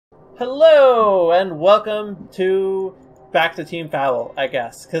Hello, and welcome to back to Team Foul, I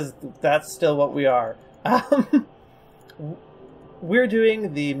guess, because that's still what we are. We're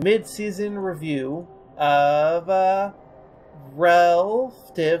doing the mid-season review of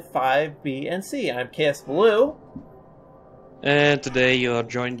REL Div 5, B, and C. I'm KS Blue. And today you are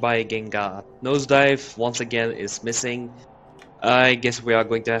joined by Gengar. Nosedive, once again, is missing. I guess we are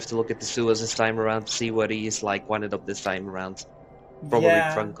going to have to look at the sewers this time around to see where he is, like, winded up this time around. Probably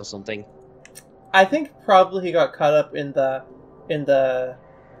drunk or something. I think probably he got caught up in the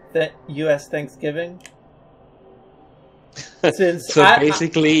U.S. Thanksgiving. Since so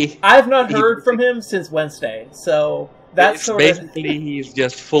basically, I've not heard from him since Wednesday. So that's basically he's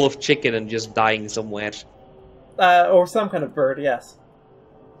just full of chicken and just dying somewhere. Or some kind of bird, yes.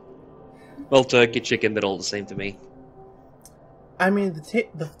 Well, turkey, chicken, they're all the same to me. I mean,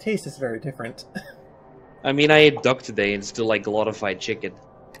 the taste is very different. I mean, I ate duck today and still like glorified chicken.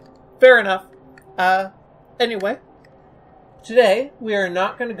 Fair enough. Anyway, today we are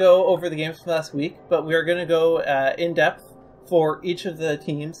not going to go over the games from last week, but we are going to go in depth for each of the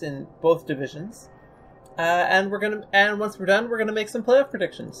teams in both divisions. And once we're done, we're going to make some playoff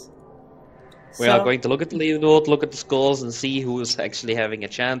predictions. We are going to look at the leaderboard, look at the scores, and see who is actually having a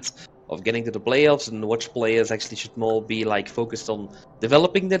chance of getting to the playoffs, and which players actually should more be like focused on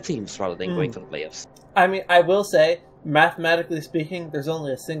developing their teams rather than going for the playoffs. I mean, I will say, mathematically speaking, there's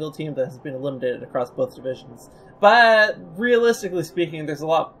only a single team that has been eliminated across both divisions. But realistically speaking, there's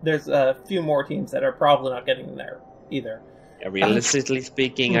a few more teams that are probably not getting in there either. Yeah, realistically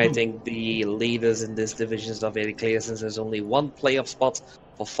speaking, I think the leaders in this division are very clear, since there's only one playoff spot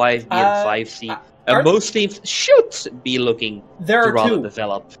for 5B and 5C. And most teams should be looking to rather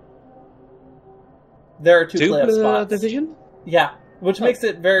develop. There are two playoff spots. Division? Yeah, which makes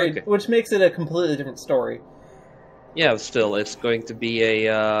it which makes it a completely different story. Yeah, still, it's going to be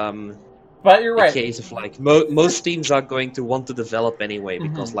but you're right. Case of like most teams are going to want to develop anyway,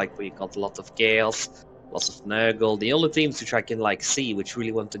 because like we got a lot of Gales, lots of Nurgle. The only teams which I can like see which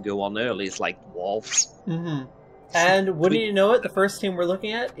really want to go on early is like Wolves. And wouldn't you know it, the first team we're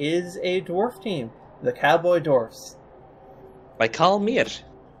looking at is a dwarf team, the Cowboy Dwarfs. By Kalmir.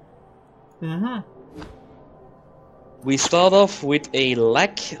 We start off with a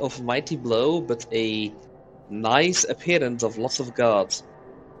lack of Mighty Blow, but a nice appearance of lots of guards.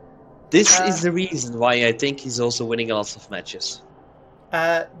 This is the reason why I think he's also winning a lot of matches.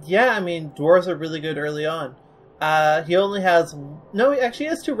 Yeah, I mean, dwarves are really good early on. He only has... No, he actually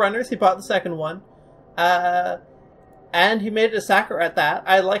has two runners. He bought the second one. And he made it a sacker at that.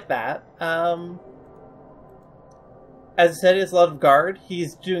 I like that. As I said, he has a lot of guard.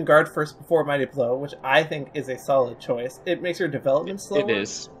 He's doing guard first before Mighty Blow, which I think is a solid choice. It makes your development slower. It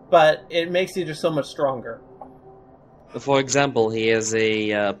is. But it makes you just so much stronger. For example, he has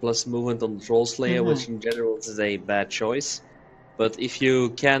a plus movement on the Troll Slayer, which in general is a bad choice. But if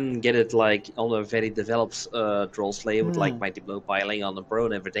you can get it like on a very developed Troll Slayer with like Mighty Blow piling on the pro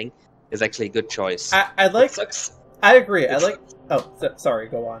and everything, is actually a good choice. I agree. Sorry,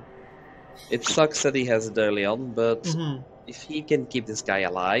 go on. It sucks that he has it early on, but if he can keep this guy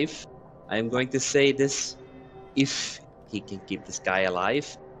alive, I'm going to say this, if he can keep this guy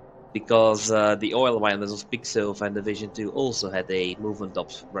alive, because the Oil Miners of Pixel and Division 2 also had a movement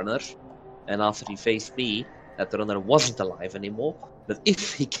up runner, and after he faced me, that runner wasn't alive anymore, but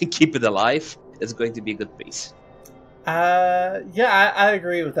if he can keep it alive, it's going to be a good piece. Yeah, I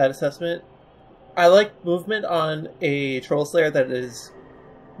agree with that assessment. I like movement on a Troll Slayer that is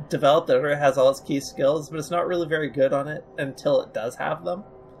developed, that has all its key skills, but it's not really very good on it until it does have them.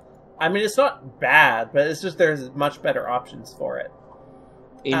 I mean, it's not bad, but it's just there's much better options for it.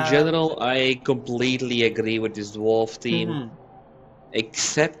 In general, I completely agree with this dwarf team,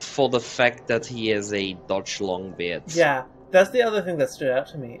 except for the fact that he has a dodge Longbeard. Yeah, that's the other thing that stood out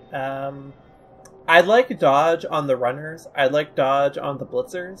to me. I like dodge on the runners. I like dodge on the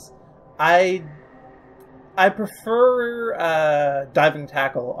blitzers. I prefer diving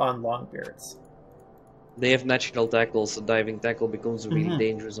tackle on Longbeards. They have natural tackles, so diving tackle becomes really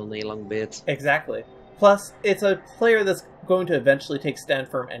dangerous on a Longbeard. Exactly. Plus, it's a player that's going to eventually take stand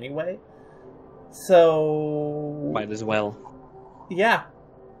firm anyway. So... Might as well. Yeah,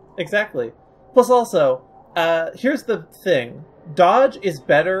 exactly. Plus also, here's the thing. Dodge is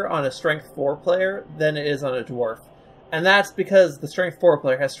better on a Strength 4 player than it is on a Dwarf. And that's because the Strength 4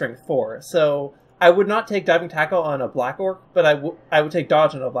 player has Strength 4. So I would not take Diving Tackle on a Black Orc, but I would take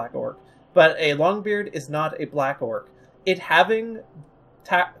Dodge on a Black Orc. But a Longbeard is not a Black Orc. It having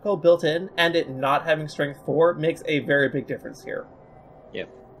Tackle built in and it not having Strength 4 makes a very big difference here. Yeah.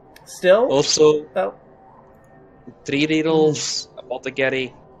 Still... Also, 3 rerolls,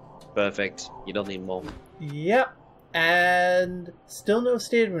 Apothecary, perfect. You don't need more. Yep. And still no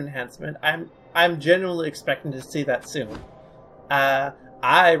stadium enhancement. I'm genuinely expecting to see that soon.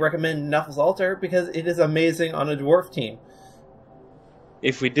 I recommend Knuffles Alter because it is amazing on a dwarf team.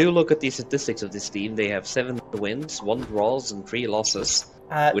 If we do look at the statistics of this team, they have 7 wins, 1 draws, and 3 losses.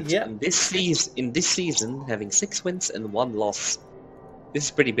 Which Yeah. in this season, having 6 wins and 1 loss. This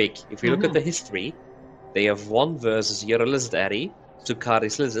is pretty big. If you look at the history, they have won versus Your Lizard Addy,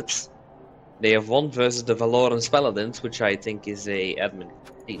 Sukari's Lizards. They have won versus the Valorant's Paladins, which I think is a admin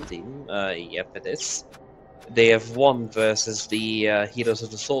team. Yep, it is. They have won versus the Heroes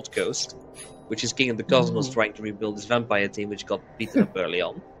of the Salt Coast, which is King of the Cosmos trying to rebuild his vampire team, which got beaten up early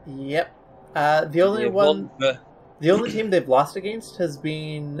on. Yep. The only team they've lost against has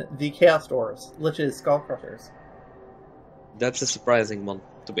been the Chaos Dwarves, Lich's Skull Crushers. That's a surprising one,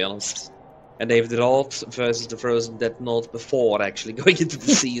 to be honest. And they've drawn versus the Frozen Dead North before actually going into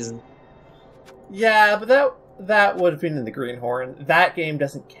the season. Yeah, but that would have been in the Greenhorn. That game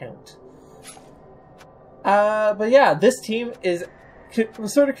doesn't count. But yeah, this team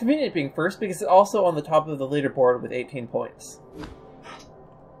was sort of convenient being first because it's also on the top of the leaderboard with 18 points.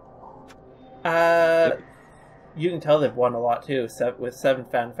 You can tell they've won a lot too, with 7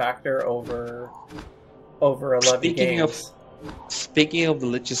 fan factor over 11 games. Speaking of the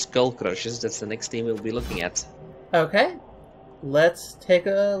Lich's Skull Crushers, that's the next team we'll be looking at. Okay, let's take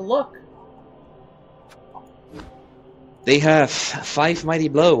a look. They have 5 Mighty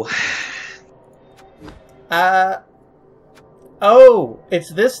Blow. Oh,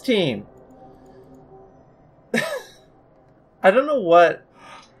 it's this team. I don't know what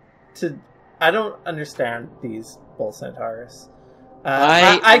to... I don't understand these Bull Centaurs.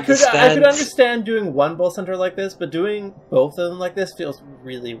 I could understand doing one Bull Centaur like this, but doing both of them like this feels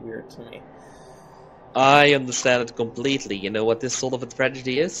really weird to me. I understand it completely. You know what this sort of a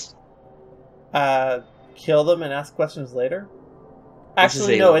tragedy is? Kill them and ask questions later?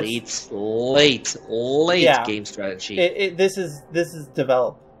 Actually, no, it's late game strategy. This is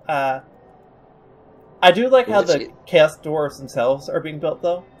develop. I do like how the Chaos Dwarves themselves are being built,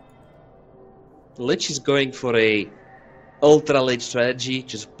 though. Lich is going for a ultra late strategy,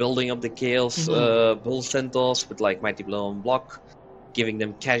 just building up the Chaos Bull Centaurs with like Mighty Blow on block, giving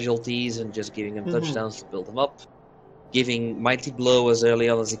them casualties and just giving them touchdowns to build them up. Giving Mighty Blow as early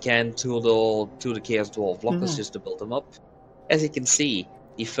on as he can to the Chaos Dwarf blockers just to build them up. As you can see,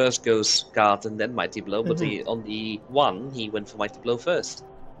 he first goes Card and then Mighty Blow, but on the one, he went for Mighty Blow first.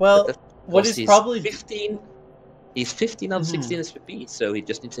 Well, what is probably... 15... He's 15 out of 16 SVP, so he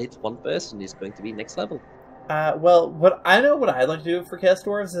just needs to hit one person, he's going to be next level. Well, what I like to do for Chaos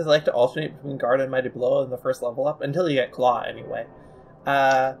Dwarves is I like to alternate between Guard and Mighty Blow in the first level up, until you get Claw, anyway.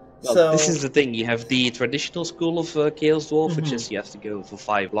 Well, this is the thing, you have the traditional school of Chaos Dwarf, which is you have to go for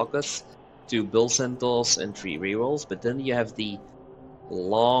 5 blockers, 2 Bull Centaurs, and 3 rerolls, but then you have the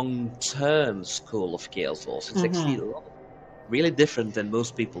long-term school of Chaos Dwarfs. It's actually really different than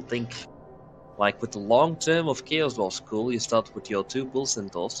most people think. Like, with the long-term of Chaos Dwarf school, you start with your 2 Bull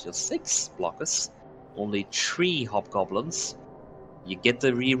Centaurs, your 6 blockers, only 3 Hobgoblins, you get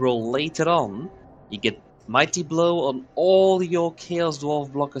the reroll later on, you get Mighty Blow on all your Chaos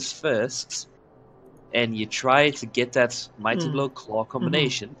Dwarf blockers first, and you try to get that Mighty Blow Claw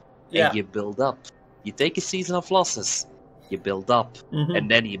combination, and you build up. You take a season of losses, you build up,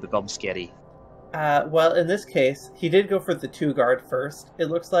 and then you become scary. Well, in this case, he did go for the 2 guard first, it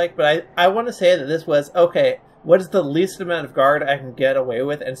looks like, but I want to say that this was, okay, what is the least amount of guard I can get away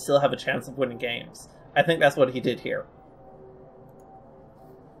with and still have a chance of winning games? I think that's what he did here.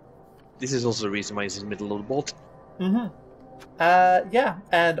 This is also the reason why he's in the middle of the board. Yeah,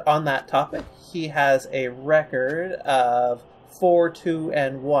 and on that topic, he has a record of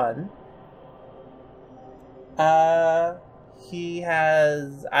 4-2-1. He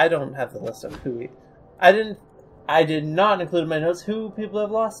has... I don't have the list of who he... I did not include in my notes who people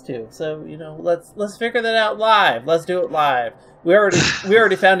have lost to. So, you know, let's figure that out live. Let's do it live. We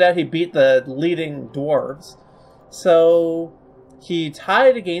already found out he beat the leading dwarves. So he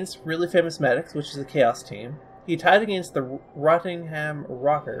tied against Really Famous Medics, which is a Chaos team. He tied against the Rottingham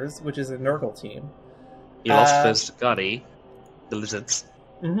Rockers, which is a Nurgle team. He lost first to Gotti, the Lizards.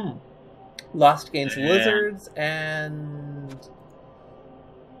 Lost against Lizards, and...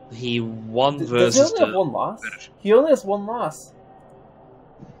 He won versus... Does he only have one loss? He only has one loss.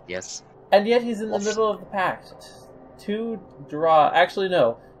 Yes. And yet he's in the middle of the pack. 2 draw... Actually,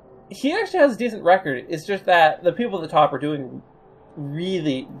 no. He actually has a decent record. It's just that the people at the top are doing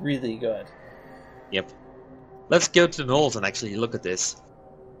really, really good. Yep. Let's go to the Knolls and actually look at this.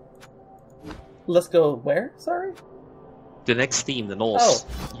 Let's go where? Sorry? The next team, the Norse.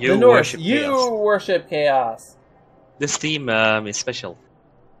 Oh, You the Norse. worship You chaos. worship chaos. This team is special.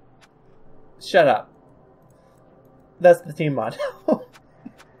 Shut up. That's the team mod.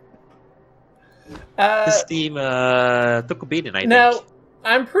 This team took a beating, I now, think.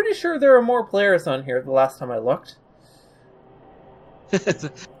 I'm pretty sure there are more players on here the last time I looked.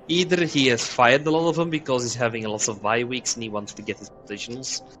 Either he has fired a lot of them because he's having a lot of bye weeks and he wants to get his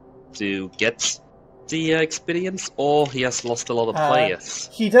positionals to get the experience, or he has lost a lot of players.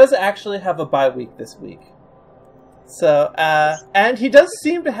 He does actually have a bye week this week. So, and he does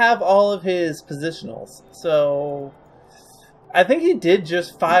seem to have all of his positionals. So, I think he did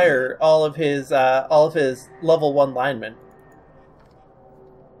just fire all of his level 1 linemen.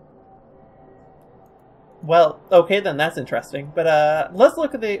 Well, okay then, that's interesting. But let's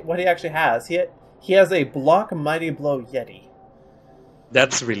look at what he actually has. He has a Block Mighty Blow Yeti.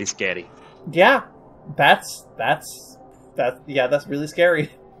 That's really scary. Yeah, that's really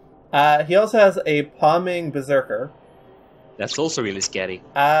scary. He also has a Palming Berserker. That's also really scary.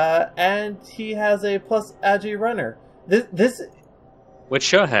 And he has a plus Agi Runner. This with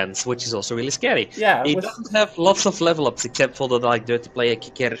sure hands, which is also really scary. Yeah, he doesn't have lots of level ups except for the dirty player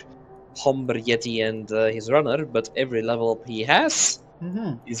kicker, Humber, Yeti, and his runner. But every level up he has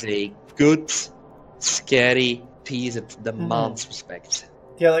is a good, scary piece that demands respect.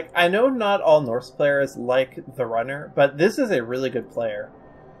 Yeah, like I know not all Norse players like the runner, but this is a really good player.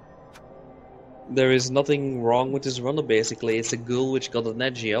 There is nothing wrong with his runner, basically. It's a ghoul which got an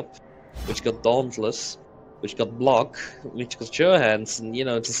edgy up, which got dauntless, which got block, which got sure hands, and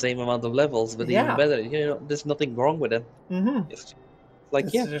it's the same amount of levels, but even better. There's nothing wrong with him. It's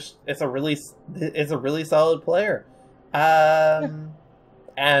it's a really solid player. And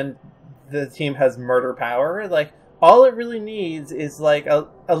the team has murder power. Like all it really needs is like a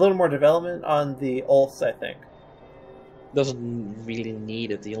little more development on the Ulfs, I think. Doesn't really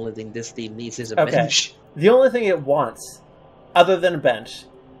need it. The only thing this team needs is a bench. The only thing it wants, other than a bench,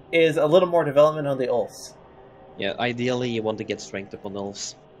 is a little more development on the Ulfs. Yeah, ideally you want to get strength up on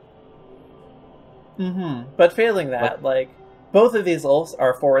Ulfs. But failing that, both of these Ulfs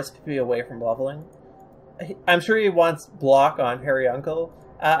are 4 SPP away from leveling. I'm sure he wants block on Hairy Uncle.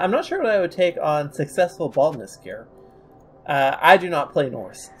 I'm not sure what I would take on Successful Baldness Gear. I do not play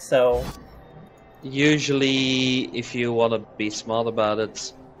Norse, so... Usually, if you want to be smart about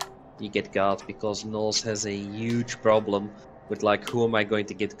it, you get guard, because Norse has a huge problem with who am I going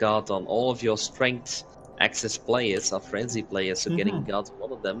to get guard on? All of your strength access players are frenzy players, so getting guard on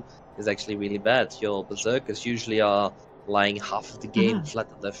one of them is actually really bad. Your berserkers usually are lying half of the game flat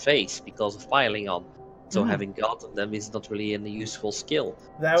on their face because of piling on. So having guard on them is not really a useful skill.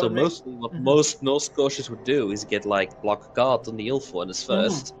 So mostly what most Norse coaches would do is get block guard on the Ilfornus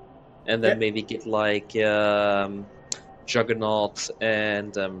first. And then maybe get Juggernaut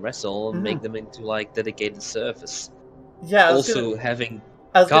and Wrestle and make them into dedicated service. Yeah. Also having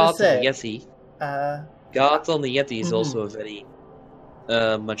guard on the Yeti. Guard on the Yeti is also a very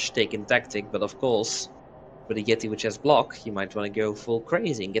much taken tactic, but of course, with a Yeti which has block, you might want to go full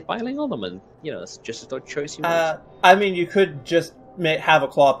crazy and get piling on them, and it's just a choice you want. I mean, you could just have a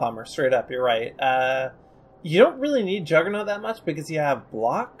claw palmer straight up. You're right. You don't really need Juggernaut that much because you have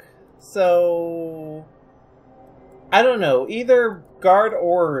block. So, I don't know. Either guard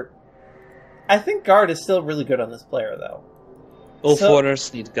or... I think guard is still really good on this player, though. All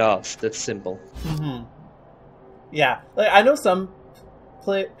foreigners need guards. That's simple. Yeah. I know some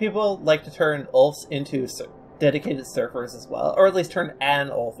people like to turn Ulfs into dedicated surfers as well. Or at least turn an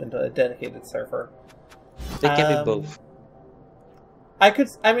Ulf into a dedicated surfer. They can be both. I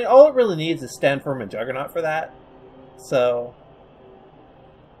mean, all it really needs is Stand Firm and Juggernaut for that. So...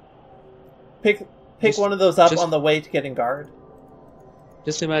 Pick one of those up on the way to getting guard.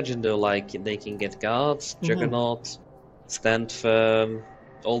 Just imagine though, they can get guards, Juggernaut, Stand Firm,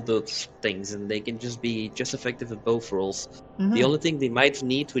 all those things, and they can just be just effective at both roles. The only thing they might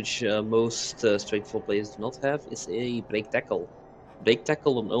need, which most strength 4 players do not have, is a Break Tackle. Break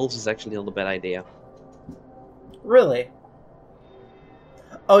Tackle on Ulfs is actually not a bad idea. Really?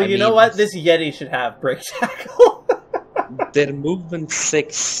 Oh, you know what? This Yeti should have Break Tackle. They're movement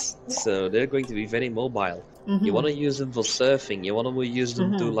 6, so they're going to be very mobile. You want to use them for surfing, you want to use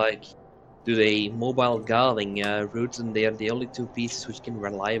them to do the mobile guarding route, and they are the only 2 pieces which can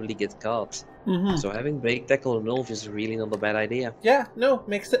reliably get guards. So having Break Tackle and Ulf is really not a bad idea. Yeah, no, it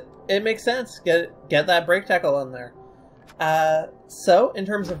makes sense. Get that Break Tackle on there. So, in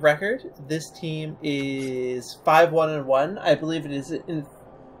terms of record, this team is 5-1-1. I believe it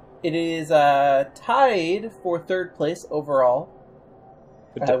is tied for 3rd place overall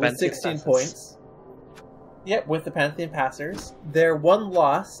with 16 points. Yep, with the Pantheon Passers. Their one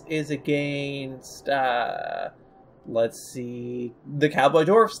loss is against, let's see, the Cowboy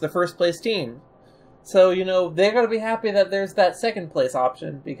Dwarfs, the first place team. So, you know, they're going to be happy that there's that second place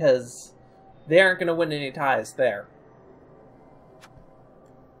option, because they aren't going to win any ties there.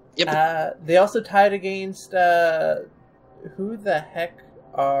 Yep. They also tied against, who the heck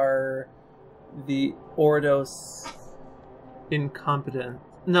are the Ordos Incompetent?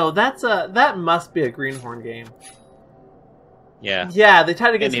 No, that must be a Greenhorn game. Yeah. Yeah, they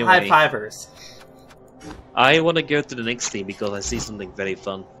tied against Anyway. High Fivers. I want to go to the next team because I see something very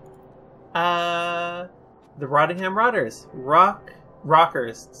fun. The Rottingham Rotters.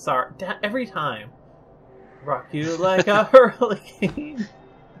 Rockers. Sorry, every time. Rock you like a hurricane.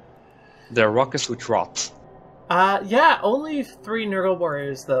 They're rockers who trot. Yeah, only 3 Nurgle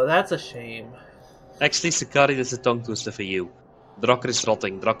Warriors, though. That's a shame. Actually, Sakari, this is a tongue twister for you. The rocker is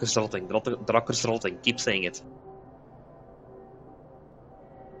rotting, the rocker is rotting, the rocker is rotting. Keep saying it.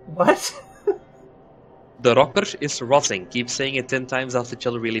 What? The rocker is rotting. Keep saying it 10 times after each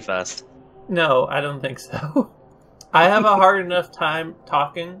other really fast. No, I don't think so. I have a hard enough time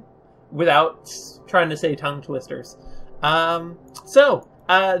talking without trying to say tongue twisters.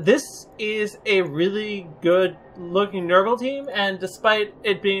 This is a really good looking Nurgle team, and despite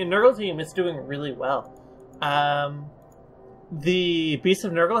it being a Nurgle team, it's doing really well. The Beast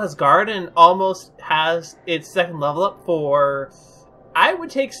of Nurgle has Guard and almost has its second level up for, I would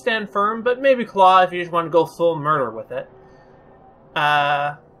take Stand Firm, but maybe Claw if you just want to go full murder with it.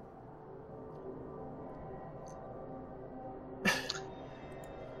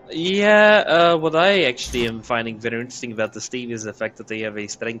 Yeah, what I actually am finding very interesting about this team is the fact that they have a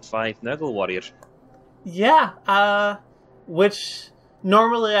Strength 5 Nurgle Warrior. Yeah, which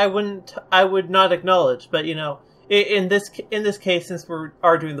normally I would not acknowledge, but you know, in this case, since we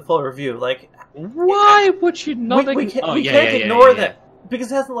are doing the full review, like, why would you not? We can't ignore that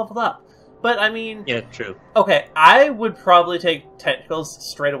because it hasn't leveled up. But I mean, yeah, true. Okay, I would probably take Tentacles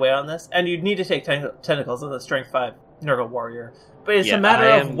straight away on this, and you'd need to take Tentacles on the Strength 5 Nurgle Warrior. But it's a matter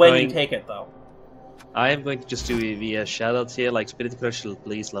of when you take it, though. I am going to just do a shout-out here, like, Spirit Crush,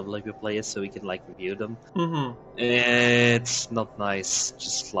 please level up your players so we can, like, review them. Mm-hmm. It's not nice,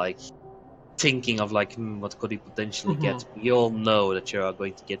 just, like, thinking of, like, what could we potentially get. We all know that you are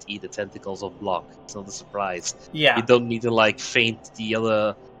going to get either Tentacles or Block. It's not a surprise. Yeah. You don't need to, like, feint the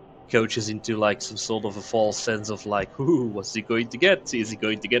other coaches into, like, some sort of a false sense of, like, ooh, what's he going to get? Is he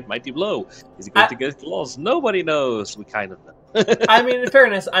going to get Mighty Blow? Is he going to get Claws? Nobody knows. We kind of know. I mean, in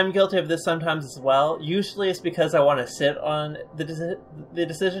fairness, I'm guilty of this sometimes as well. Usually it's because I want to sit on the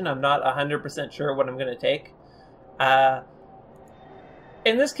decision. I'm not 100% sure what I'm going to take.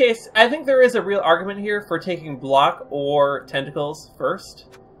 In this case, I think there is a real argument here for taking Block or Tentacles first.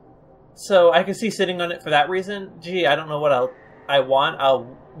 So I can see sitting on it for that reason. Gee, I don't know what I want.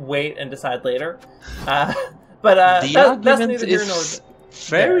 I'll wait and decide later. But that's neither here nor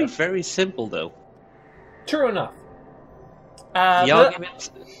there. Very simple, though. True enough. The argument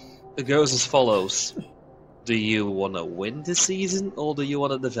goes as follows. Do you want to win this season, or do you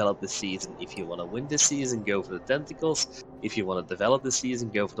want to develop the season? If you want to win this season, go for the Tentacles. If you want to develop the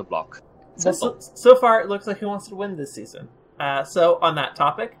season, go for the Block. So far, it looks like he wants to win this season. So, on that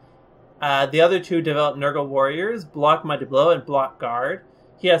topic, the other two developed Nurgle Warriors, Block Mighty Blow and Block Guard.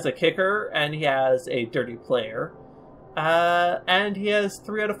 He has a Kicker, and he has a Dirty Player. And he has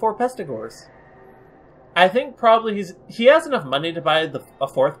 3 out of 4 Pestigores. I think probably he has enough money to buy a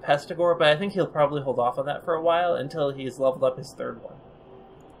 4th Pestigore, but I think he'll probably hold off on that for a while until he's leveled up his 3rd one.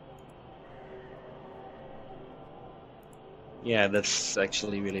 Yeah, that's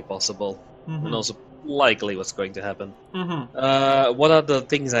actually really possible. And also likely what's going to happen. What are the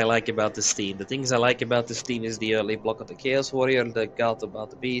things I like about this team? The things I like about this team is the early block of the Chaos Warrior, the God about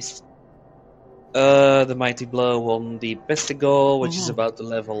the Beast. The Mighty Blow on the Pestigore, which is about to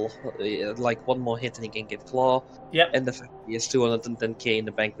level, like one more hit and he can get Claw. Yep. And the fact he has 210k in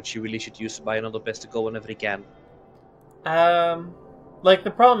the bank, which he really should use to buy another Pestigore whenever he can. Like,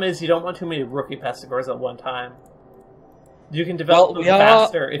 the problem is you don't want too many rookie Pestigores at one time. You can develop them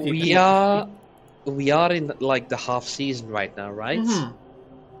faster if you can. We are in, like, the half season right now, right?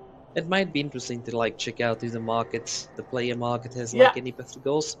 It might be interesting to, like, check out if the player market has, like, any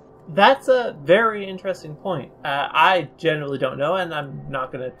Pestigores. That's a very interesting point. I generally don't know, and I'm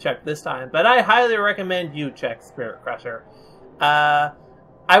not going to check this time, but I highly recommend you check Spirit Crusher.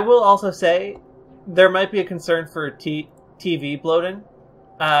 I will also say there might be a concern for TV bloating.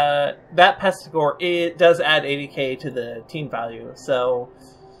 That Pestigore, it does add 80k to the team value, so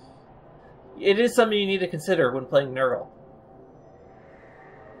it is something you need to consider when playing Nurgle.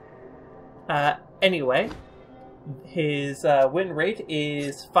 Anyway, His win rate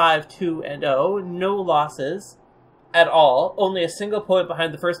is 5-2-0, no losses at all, only a single point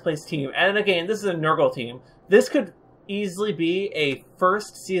behind the first place team. And again, this is a Nurgle team. This could easily be a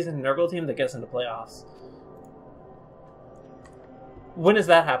first season Nurgle team that gets into playoffs. When has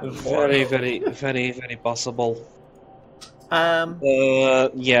that happened before? Very possible.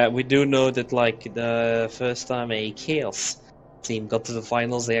 Yeah, we do know that like the first time a Chaos team got to the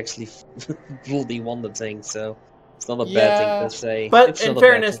finals, they actually bloody won the thing. So it's not a bad thing to say. But it's in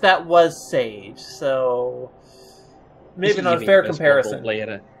fairness, that was Sage, so maybe not a fair comparison.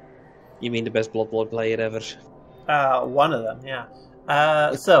 You mean the best Blood Bowl player ever? One of them, yeah.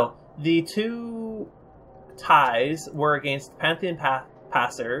 So the two ties were against Pantheon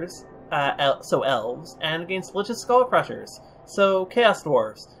Passers, so Elves, and against Lich's Skull Crushers, so Chaos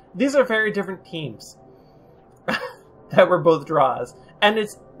Dwarves. These are very different teams that were both draws, and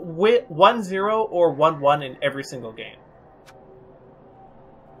it's 1-0 or 1-1 in every single game.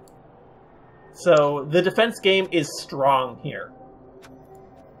 So the defense game is strong here.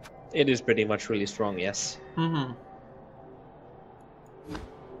 It is pretty much really strong, yes. Mm-hmm.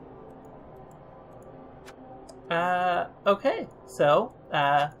 Okay, so,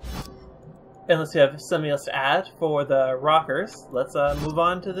 unless you have something else to add for the Rockers, let's move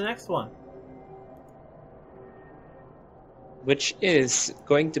on to the next one. Which is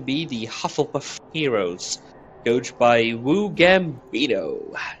going to be the Hufflepuff Heroes, coached by Wu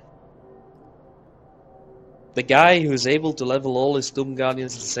Gambito. The guy who's able to level all his Tomb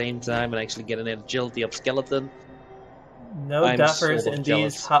Guardians at the same time and actually get an agility up skeleton. No duffers in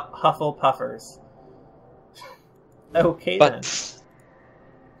these Hufflepuffers. Okay, but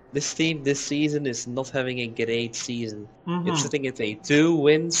this team this season is not having a great season. It's sitting at a 2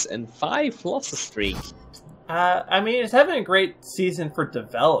 wins and 5 losses streak. I mean, it's having a great season for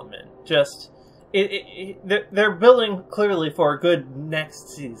development. Just, they're building clearly for a good next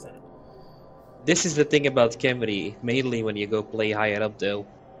season. This is the thing about Camry, mainly when you go play higher up though.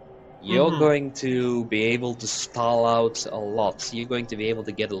 You're going to be able to stall out a lot. You're going to be able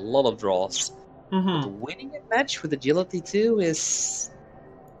to get a lot of draws. But winning a match with agility too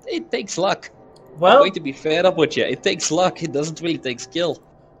it takes luck. Well, I'm going to be fair up with you. It takes luck. It doesn't really take skill.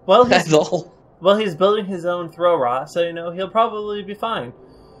 Well, at all. Well, he's building his own throw raw, so he'll probably be fine.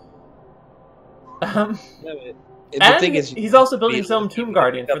 The thing is, he's also building his own Tomb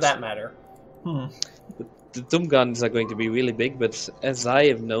Guardian, for that matter. The Tomb Guardians are going to be really big, but as I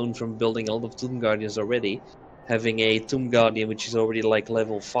have known from building a lot of Tomb Guardians already, having a Tomb Guardian which is already like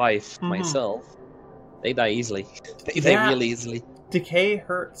level 5 myself, they die easily. They die really easily. Decay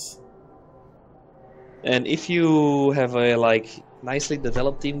hurts. And if you have a like nicely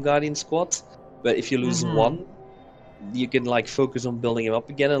developed Team Guardian squad, but if you lose one, you can like focus on building him up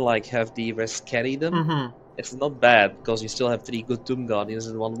again and like have the rest carry them. It's not bad because you still have 3 good Tomb Guardians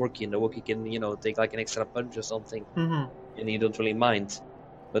and 1 Wookiee, and the Wookiee can take like an extra punch or something, and you don't really mind.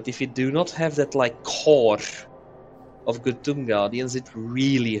 But if you do not have that like core of good Tomb Guardians, it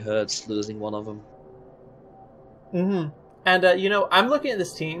really hurts losing one of them. And I'm looking at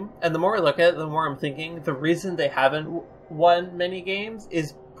this team, and the more I look at it, the more I'm thinking the reason they haven't won many games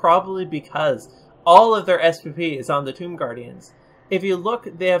is probably because all of their SPP is on the Tomb Guardians. If you look,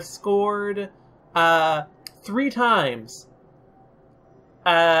 they have scored 3 times,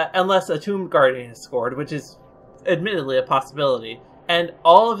 unless a Tomb Guardian has scored, which is admittedly a possibility. And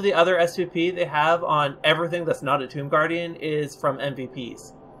all of the other SPP they have on everything that's not a Tomb Guardian is from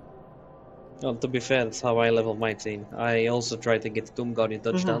MVPs. Well, to be fair, that's how I level my team. I also try to get Tomb Guardian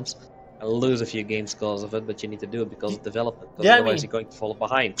touchdowns. I lose a few games because of it, but you need to do it because of development. Because otherwise you're going to fall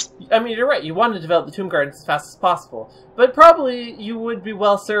behind. I mean, you're right. You want to develop the Tomb Guardians as fast as possible. But probably you would be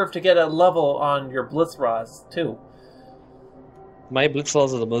well served to get a level on your Blitzras, too. My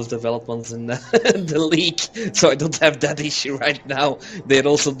Blitzras are the most developed ones in the league, so I don't have that issue right now. They're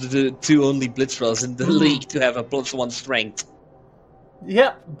also the 2 only Blitzras in the league to have a +1 strength.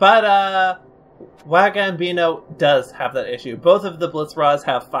 Yep, but Wagambino does have that issue. Both of the Blitzras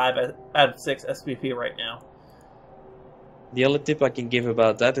have 5 out of 6 SPP right now. The only tip I can give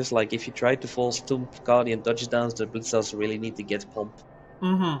about that is like if you try to force Tomb Guardian touchdowns, the Blitzras really need to get pumped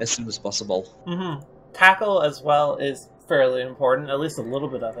as soon as possible. Tackle as well is fairly important, at least a little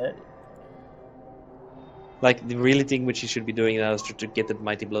bit of it. Like the really thing which you should be doing now is to get that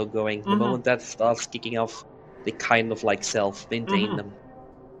Mighty Blow going. The moment that starts kicking off, they kind of like self-maintain them.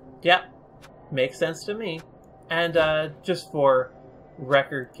 Yep. Makes sense to me. And just for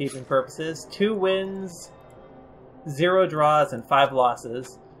record-keeping purposes, 2 wins, 0 draws, and 5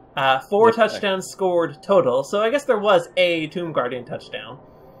 losses. 4 touchdowns scored total, so I guess there was a Tomb Guardian touchdown.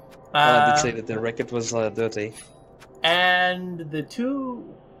 I did say that the record was dirty. And the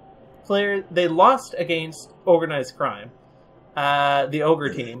two players, they lost against organized crime. The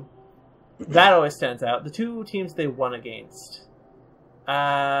Ogre team. That always stands out. The two teams they won against.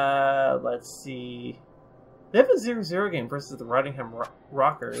 Let's see. They have a 0-0 game versus the Rottingham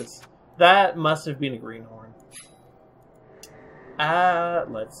Rockers. That must have been a greenhorn.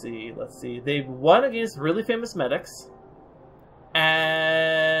 Let's see. They won against Really Famous Medics.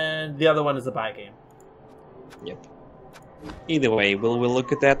 And the other one is a bye game. Yep. Either way, we'll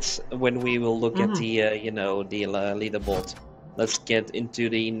look at that when we will look at the leaderboard. Let's get into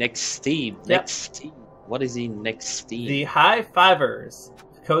the next team. Yep. Next team. What is the next team? The High Fivers,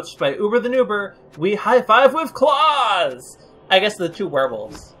 coached by Uber the Noober. We high five with claws. I guess the two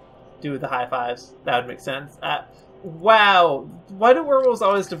werewolves do the high fives. That would make sense. Wow, why do werewolves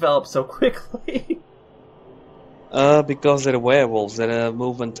always develop so quickly? Because they're werewolves. They're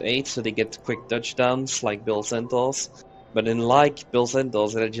movement 8, so they get quick touchdowns like Bill Centaurs. But unlike Bill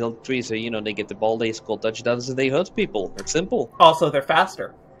Centaurs, they're agility 3, so they get the ball, they score touchdowns, and they hurt people. It's simple. Also, they're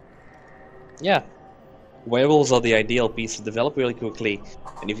faster. Yeah. Werewolves are the ideal piece to develop really quickly.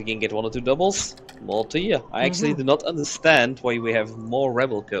 And if you can get 1 or 2 doubles, more to you. I actually do not understand why we have more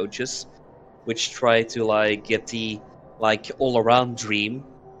rebel coaches, which try to get the all-around dream,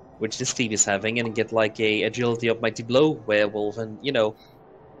 which this team is having, and get a agility of Mighty Blow werewolf, and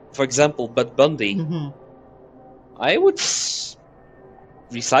for example, Bud Bundy. I would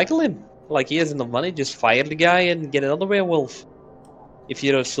recycle him. He has enough money, just fire the guy and get another werewolf. If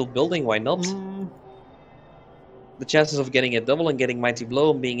you're still building, why not? The chances of getting a double and getting Mighty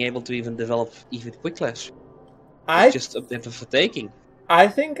Blow and being able to even develop even Quicklash is just up there for taking. I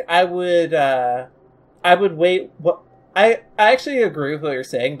think I would wait. I actually agree with what you're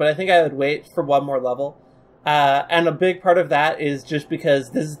saying, but I think I would wait for one more level. And a big part of that is just because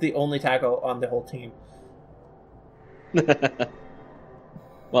this is the only tackle on the whole team.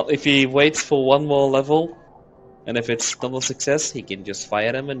 Well, if he waits for one more level, and if it's not a success, he can just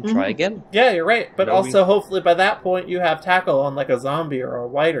fire him and try again. Yeah, you're right. But also, hopefully by that point, you have tackle on a zombie or a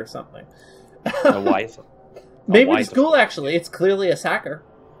white or something. A white. Maybe it's cool, actually. It's clearly a sacker.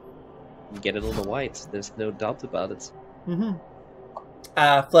 Get it on the white. There's no doubt about it.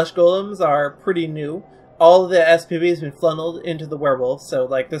 Flesh golems are pretty new. All of the SPV has been funneled into the werewolves, so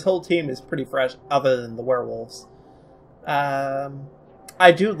this whole team is pretty fresh, other than the werewolves.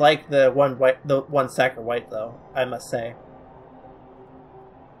 I do like the one sacker white, though, I must say.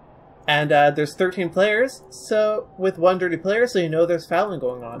 And there's 13 players, so with one dirty player, so there's fouling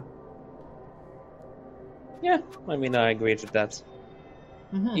going on. Yeah, I agree with that.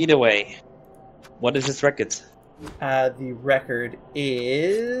 Either way, what is his record? The record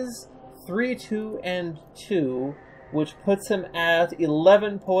is 3-2-2, which puts him at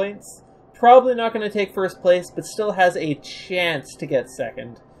 11 points. Probably not going to take first place, but still has a chance to get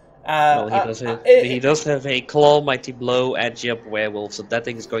second. He does have a Claw, Mighty Blow, Edge Up, Werewolf, so that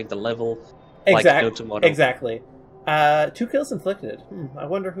thing is going to level like no tomorrow. Exactly. 2 kills inflicted. I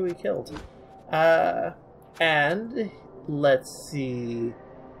wonder who he killed. And let's see.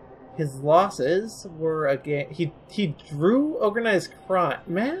 His losses were again. He drew organized crime.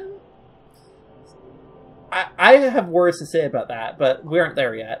 Man, I have words to say about that, but we aren't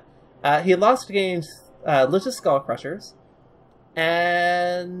there yet. He lost against Lich's Skull Crushers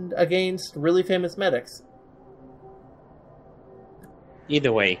and against Really Famous Medics.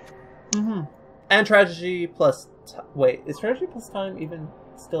 Either way. And Tragedy plus... Wait, is Tragedy plus Time even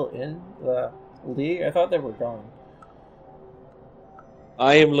still in the league? I thought they were gone.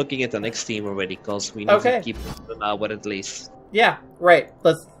 I am looking at the next team already, because we need to keep them out at least. Yeah, right.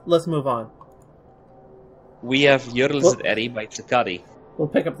 Let's move on. We have Yurlis at Eri by Tsukari. We'll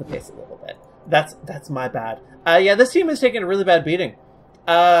pick up the pace a little bit. That's my bad. Yeah, this team is taking a really bad beating.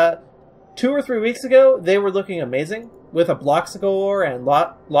 2 or 3 weeks ago, they were looking amazing with a block score and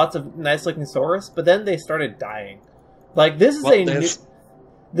lots of nice looking Saurus, but then they started dying. This is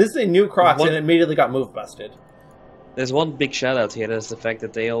a new Crocs, and it immediately got move busted. There's one big shout out here. That's the fact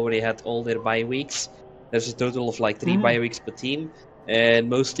that they already had all their bye weeks. There's a total of 3 bye weeks per team, and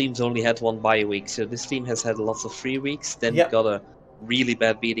most teams only had 1 bye week. So this team has had lots of free weeks. Then got a really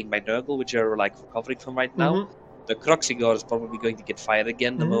bad beating by Nurgle, which are recovering from right now. The Croxigor is probably going to get fired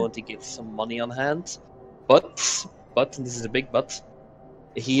again the moment he gets some money on hand. But, and this is a big but,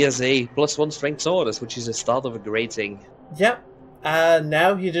 he has a +1 strength Saurus, which is the start of a great thing. Yep.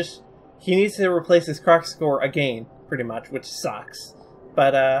 Now he needs to replace his Croc score again, pretty much, which sucks.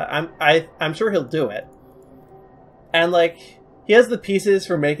 But I'm sure he'll do it. And he has the pieces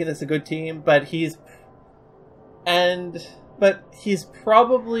for making this a good team, but but he's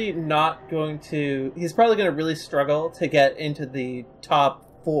probably not going to... He's probably going to really struggle to get into the top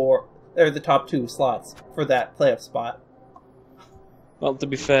 4, or the top 2 slots for that playoff spot. Well, to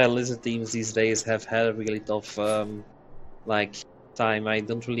be fair, Lizard teams these days have had a really tough, time. I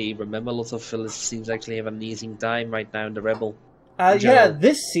don't really remember a lot of Lizard teams actually have an easy time right now in the ReBBL. Yeah,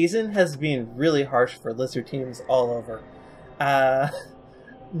 this season has been really harsh for Lizard teams all over.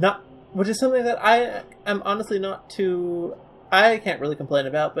 Which is something that I am honestly not too... I can't really complain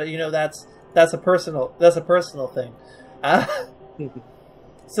about, but that's a personal thing.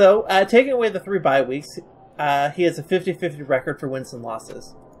 So, taking away the 3 bye weeks, he has a 50-50 record for wins and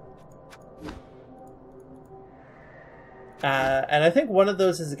losses. And I think one of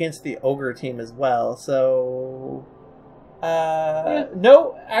those is against the Ogre team as well, so...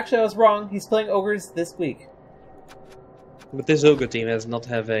 No, actually I was wrong. He's playing Ogres this week. But this Ogre team does not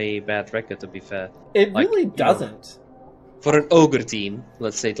have a bad record, to be fair. It really doesn't. For an Ogre team,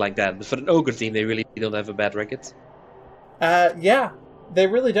 let's say it like that, but for an Ogre team, they really don't have a bad record. Yeah, they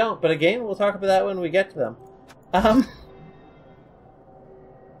really don't, but again, we'll talk about that when we get to them.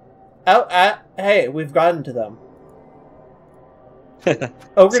 Hey, we've gotten to them.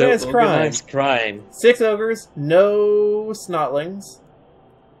 Organized crime. 6 ogres, no snotlings.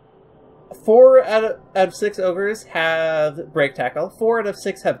 4 out of 6 ogres have break tackle. 4 out of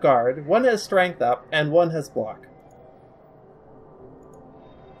 6 have guard. 1 has strength up, and 1 has block.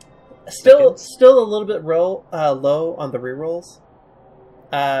 Still a little bit low on the rerolls.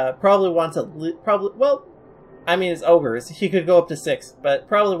 Well, I mean, it's ogres. He could go up to 6, but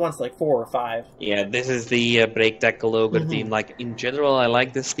probably wants like 4 or 5. Yeah, this is the break tackle ogre team. Like, in general, I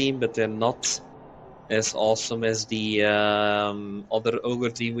like this team, but they're not as awesome as the other ogre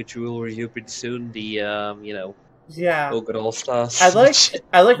team, which we will review pretty soon. The yeah, Ogre All Stars. I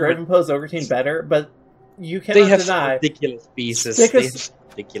like Ravenpow's ogre team better, but you cannot deny ridiculous pieces.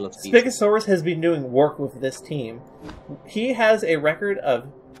 Spigosaurus has been doing work with this team. He has a record of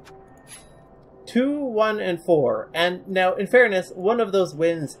 2-1-4, and now, in fairness, one of those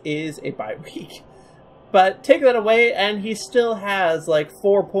wins is a bye week. But take that away, and he still has like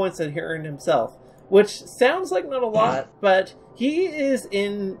 4 points that he earned himself, which sounds like not a lot, but he is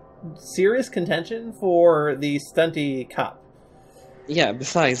in serious contention for the Stunty Cup. Yeah,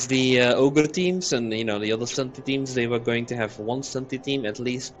 besides the Ogre teams and the other Stunty teams, they were going to have one Stunty team at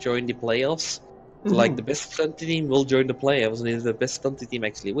least join the playoffs. Like, the best Stunty team will join the playoffs, and if the best Stunty team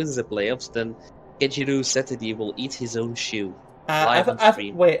actually wins the playoffs, then Kejiru Saturday will eat his own shoe. Live on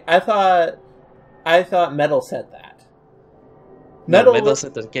stream. Wait, I thought Metal said that. Metal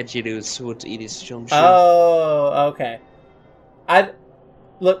said that Kejiru would eat his own shoe. Oh, okay.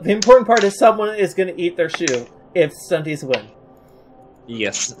 Look, the important part is someone is going to eat their shoe if Stunties win.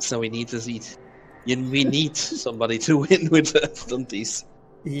 Yes, so we need somebody to win with the Stunties.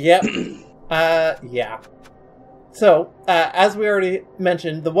 Yep. Yeah. So, as we already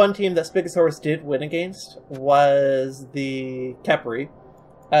mentioned, the one team that Spigosaurus did win against was the Kepri.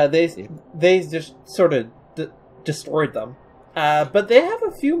 They just sort of destroyed them. But they have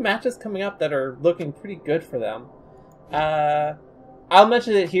a few matches coming up that are looking pretty good for them. I'll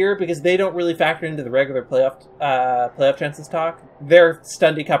mention it here because they don't really factor into the regular playoff chances talk. They're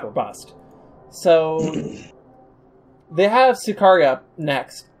Stunty Cup or bust. So, they have Sukari up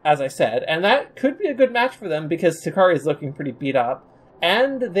next, as I said, and that could be a good match for them because Sukari is looking pretty beat up,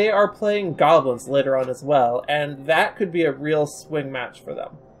 and they are playing Goblins later on as well, and that could be a real swing match for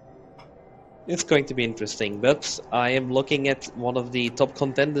them. It's going to be interesting, but I am looking at one of the top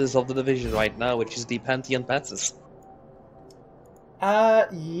contenders of the division right now, which is the Pantheon Patzes.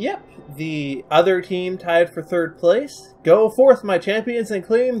 Yep. The other team tied for 3rd place. Go forth, my champions, and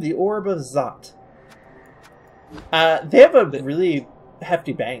claim the Orb of Zot. They have a really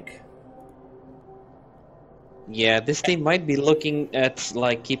hefty bank. Yeah, this team might be looking at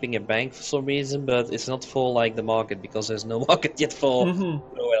like keeping a bank for some reason, but it's not for like the market because there's no market yet for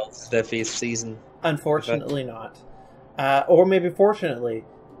ReBBL their first season. Unfortunately, not. Or maybe fortunately,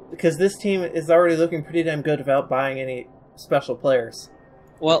 because this team is already looking pretty damn good without buying any special players.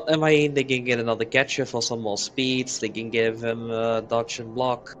 Well, I mean, they can get another catcher for some more speeds. They can give him dodge and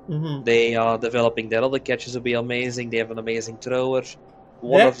block. They are developing their other catchers to be amazing. They have an amazing thrower.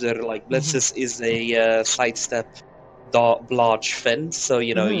 One of their blitzes is a sidestep large fence, so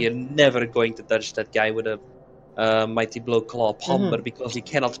you're never going to touch that guy with a mighty blow claw pumper because you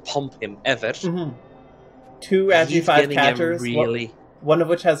cannot pump him ever. 2 Agi5 catchers, one of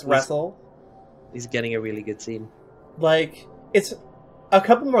which has wrestle. He's getting a really good team. Like, it's a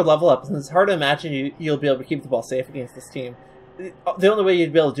couple more level ups, and it's hard to imagine you'll be able to keep the ball safe against this team. The only way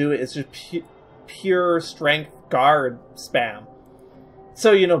you'd be able to do it is just pure strength guard spam.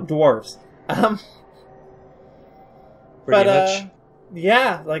 So, dwarves. Pretty much.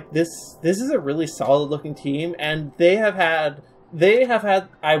 Yeah, like this is a really solid looking team, and they have had,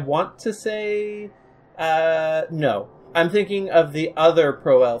 I want to say, no. I'm thinking of the other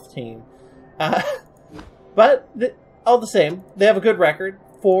Pro Elf team. But all the same, they have a good record,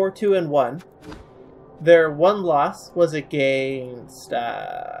 4-2-1. Their one loss was against,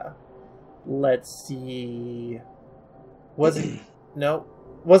 let's see, was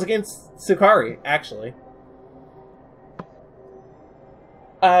against Sukari, actually.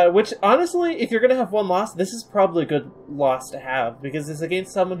 Which, honestly, if you're going to have one loss, this is probably a good loss to have, because it's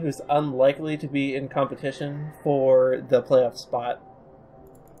against someone who's unlikely to be in competition for the playoff spot.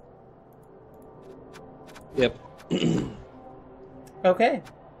 Yep. Okay.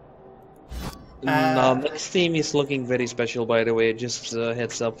 Next team is looking very special, by the way, just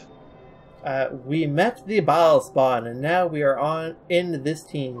heads up. We met the Baal spawn, and now we are in this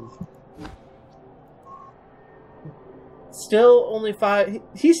team. Still only 5...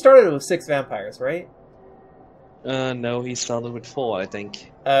 He started with 6 vampires, right? No, he started with 4, I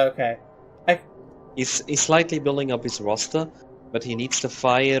think. Okay. He's slightly building up his roster, but he needs to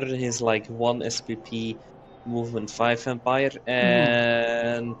fire his, 1 SPP movement 5 vampire,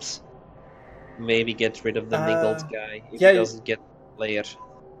 and maybe get rid of the Niggled guy if he doesn't get player.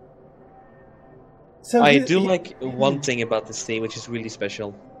 So I do like one thing about this team, which is really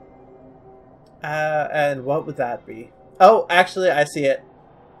special. And what would that be? Oh, actually, I see it.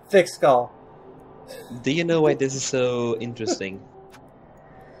 Thick Skull. Do you know why this is so interesting?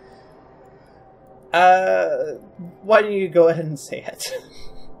 Why don't you go ahead and say it?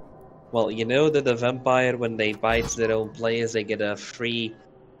 Well, you know that the vampire, when they bite their own players, they get a free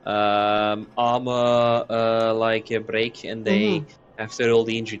armor a break, and they have to roll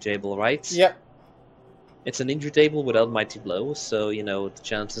the injury table, right? Yep. It's an injury table without mighty blow, so the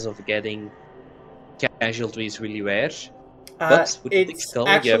chances of getting casualty is really rare. But with the Thick Skull,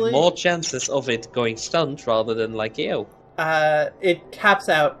 you have more chances of it going stunned rather than KO. It caps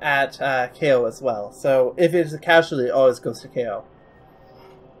out at KO as well, so if it's a casualty, it always goes to KO.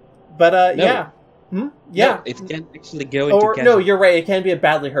 But no. Yeah. Yeah. No, it can actually go into casualty. No, you're right, it can be a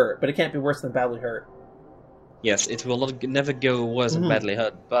badly hurt, but it can't be worse than badly hurt. Yes, it will never go worse than badly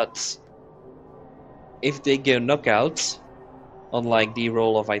hurt, but if they go knockouts, on the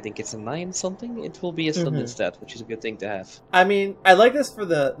roll of, I think it's a 9 something, it will be a stun instead, which is a good thing to have. I mean, I like this for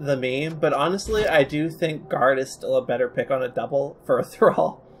the meme, but honestly, I do think guard is still a better pick on a double for a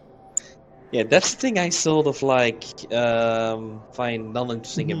thrall. Yeah, that's the thing I sort of find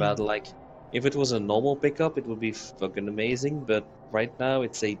non-interesting about. If it was a normal pickup, it would be fucking amazing, but right now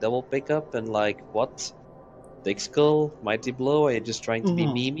it's a double pickup, and what? Thick Skull, Mighty Blow, are you just trying to be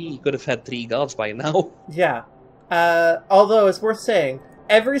memey? You could have had 3 guards by now. Yeah. Although, it's worth saying,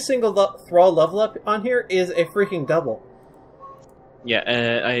 every single thrall level up on here is a freaking double.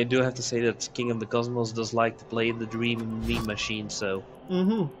 Yeah, I do have to say that King of the Cosmos does like to play the Dream meme machine, so...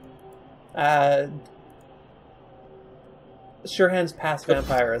 Sure Hands pass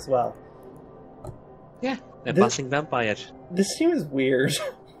Vampire as well. Yeah, they're passing Vampire. This team is weird.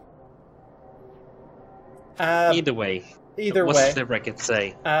 Either way. What's their record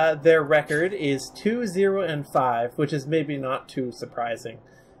say? Their record is 2-0-5, which is maybe not too surprising.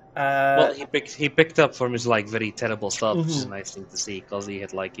 Well, he picked up from his very terrible start, which is a nice thing to see, because he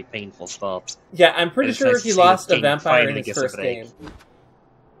had a painful start. Yeah, I'm pretty sure he lost a vampire in his first game.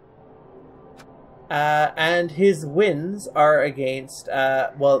 And his wins are against,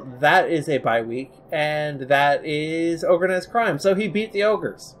 that is a bye week, and that is Organized Crime, so he beat the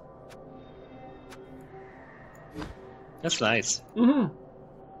Ogres. That's nice.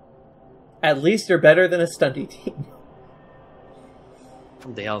 At least you're better than a stunty team.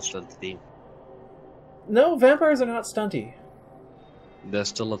 They are stunty team. No, vampires are not stunty. They're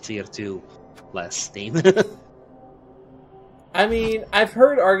still a tier 2 less team. I mean, I've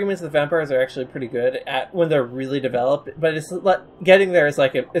heard arguments that vampires are actually pretty good at when they're really developed, but it's getting there is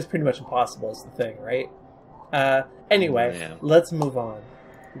it's pretty much impossible is the thing, right? Anyway, let's move on.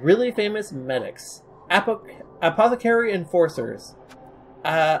 Really famous medics. Apothecary Enforcers.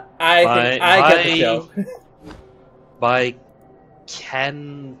 I get the joke. By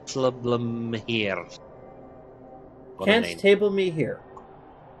Cantablum here. Can't table me here.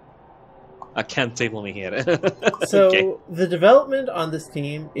 I can't table me here. So, okay. The development on this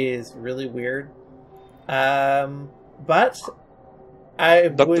team is really weird. But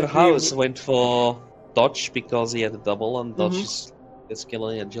Dr. House went for Dodge because he had a double, and Dodge is skill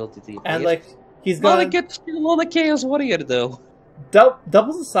and agility. And he's gone. Not a good skill on a Chaos Warrior though.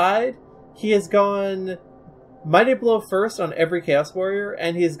 Doubles aside, he has gone Mighty Blow first on every Chaos Warrior,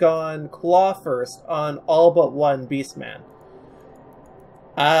 and he's gone Claw first on all but one Beastman.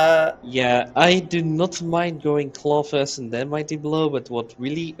 Yeah, I do not mind going Claw first and then Mighty Blow, but what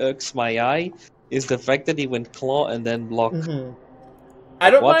really irks my eye is the fact that he went Claw and then Block. I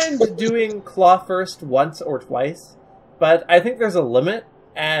don't mind doing Claw first once or twice, but I think there's a limit,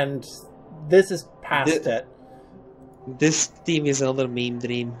 and this is past it. This team is another meme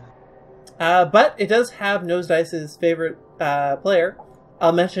dream. But it does have Nose Dice's favorite player.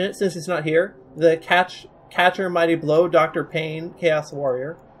 I'll mention it since he's not here. The Catcher Mighty Blow, Dr. Payne, Chaos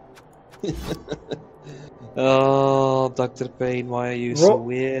Warrior. Oh, Dr. Payne, why are you so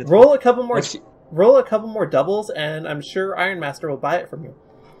weird? Roll a couple more doubles, and I'm sure Iron Master will buy it from you.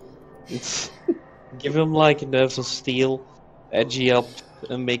 Give him like Nerves of Steel, edgy up,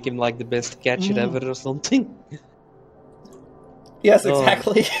 and make him like the best catcher ever or something. Yes,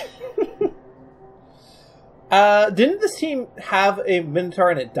 exactly. Didn't this team have a Minotaur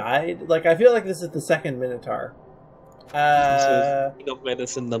and it died? Like, I feel like this is the second Minotaur. King of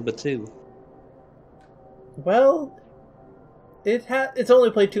Medicine number 2. Well, it's only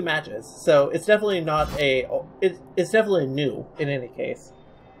played 2 matches, so it's definitely not it's definitely new in any case.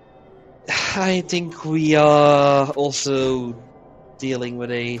 I think we are also dealing with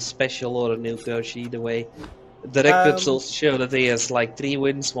a special or a new coach either way. The records also show that he has like 3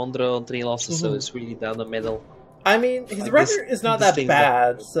 wins, 1 draw, and 3 losses, so it's really down the middle. I mean, his record is not that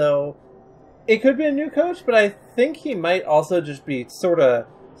bad, so it could be a new coach, but I think he might also just be sort of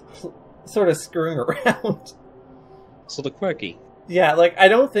screwing around. Sort of quirky. Yeah, like, I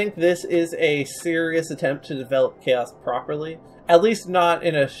don't think this is a serious attempt to develop Chaos properly. At least not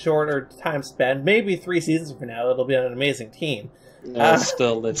in a shorter time span. Maybe 3 seasons from now, it'll be an amazing team. No,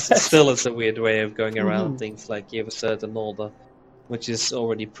 still, it's a weird way of going around things. Like, you have a certain order, which is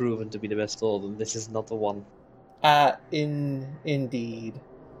already proven to be the best order, and this is not the one. Indeed.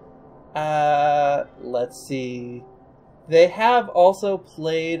 Let's see. They have also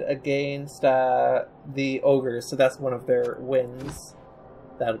played against the Ogres, so that's one of their wins.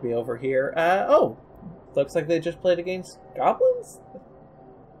 That'll be over here. Looks like they just played against Goblins?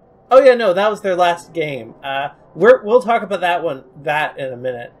 Oh yeah, no, that was their last game. We'll talk about that in a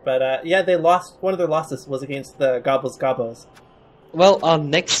minute. But yeah, they lost. One of their losses was against the Gobos. Well, our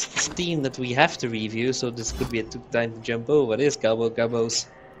next team that we have to review, so this could be a good time to jump over, is Gobos.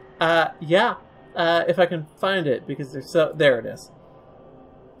 Yeah. If I can find it, because there it is.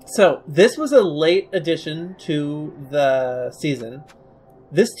 So, this was a late addition to the season.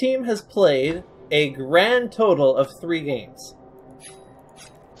 This team has played a grand total of 3 games.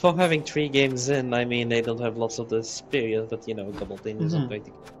 For having 3 games in, I mean, they don't have lots of this period, but you know, a couple things is not going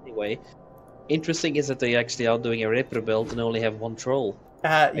to anyway. Interesting is that they actually are doing a Ripper build and only have 1 troll.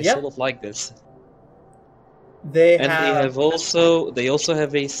 I sort of like this. They also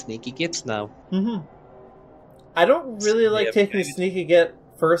have a Sneaky Gits now. I don't really like taking Sneaky Git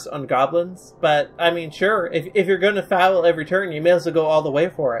first on Goblins, but I mean, sure, if you're going to foul every turn, you may as well go all the way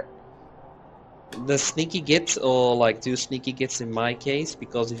for it. The Sneaky Gits, or like 2 Sneaky Gits in my case,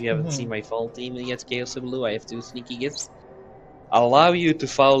 because if you haven't seen my fall team yet, Chaos and Blue, I have 2 Sneaky Gits, allow you to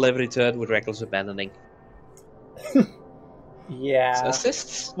foul every turn with Reckless Abandoning. Yeah.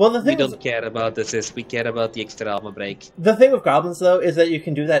 Assists? Well, the thing we don't care about assists, we care about the extra armor break. The thing with Goblins, though, is that you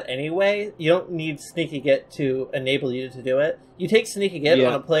can do that anyway. You don't need Sneaky Git to enable you to do it. You take Sneaky Git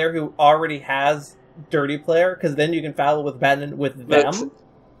on a player who already has Dirty Player, because then you can foul with Abandon with them.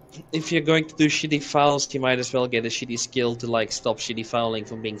 If you're going to do shitty fouls, you might as well get a shitty skill to like stop shitty fouling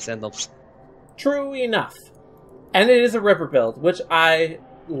from being send-offs. True enough. And it is a Ripper build, which I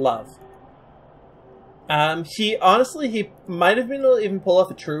love. He might have been able to even pull off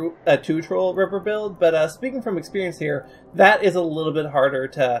a 2-troll Ripper build, but speaking from experience here, that is a little bit harder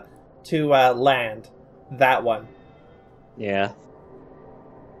to land, that one. Yeah.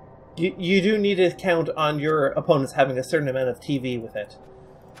 You do need to count on your opponents having a certain amount of TV with it.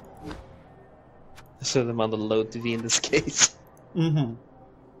 A certain amount of low TV in this case.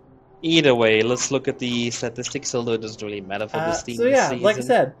 Either way, let's look at the statistics, although it doesn't really matter for this team. So yeah, this like I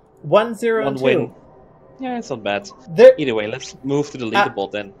said, 1-0-2. Win. Yeah, it's not bad. Either way, let's move to the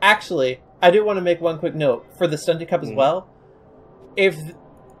leaderboard then. Actually, I do want to make one quick note for the Stunty Cup as well. If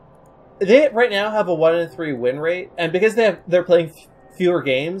they right now have a 1-3 win rate, and because they're playing fewer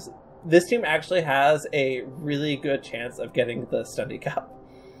games, this team actually has a really good chance of getting the Stunty Cup.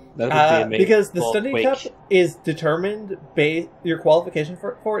 That would be amazing. Because the Stunty Cup is determined your qualification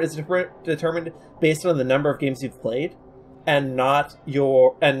for it is determined based on the number of games you've played, and not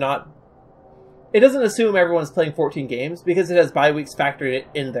it doesn't assume everyone's playing 14 games because it has bye weeks factored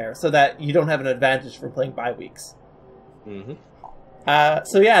in there, so that you don't have an advantage from playing bye weeks. Mm-hmm.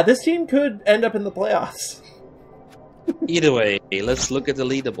 So yeah, this team could end up in the playoffs. Either way, let's look at the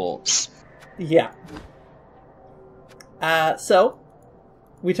leaderboards. Yeah. So,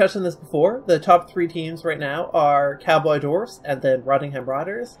 we touched on this before. The top 3 teams right now are Cowboy Dwarfs, and then Rottingham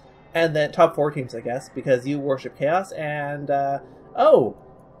Rotters, and then top 4 teams, I guess, because you worship Chaos, and,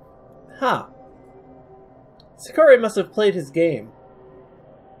 Sakura must have played his game.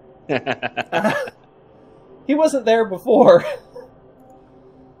 He wasn't there before.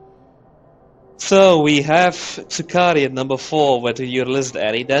 So we have Tsukari at number 4, whether you're listed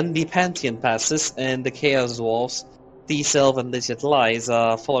Eddie. Then the Pantheon passes, and the Chaos Dwarfs, T-Self and Legit Lies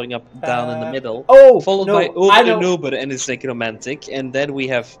are following up down in the middle. Followed by Uber and Uber and his Necromantic. And then we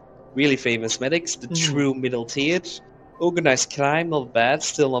have really famous medics, the true middle tier. Organized crime, not bad,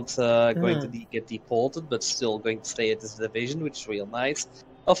 still not going to get deported, but still going to stay at this division, which is real nice.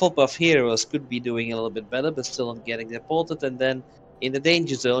 Hufflepuff Heroes could be doing a little bit better, but still not getting deported. And then in the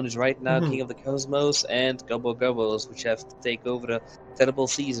danger zone is right now King of the Cosmos and Gobbo Gobbos, which have to take over a terrible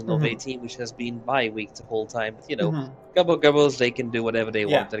season of a team which has been bye week the whole time. But, you know, Gobbo Gobbos, they can do whatever they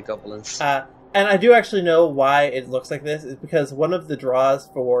want, they're goblins. And I do actually know why it looks like this, is because one of the draws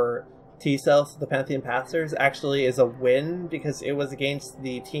for T-Cells, the Pantheon Passers, actually is a win, because it was against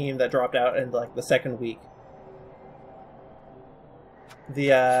the team that dropped out in, like, the second week.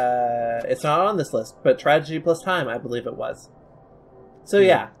 It's not on this list, but Tragedy plus Time, I believe it was. So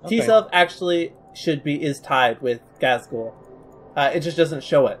yeah, T-Self actually is tied with Gazgul. It just doesn't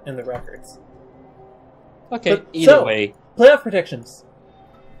show it in the records. Okay, but, either way. Playoff predictions.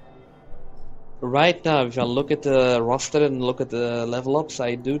 Right now, if I look at the roster and look at the level ups,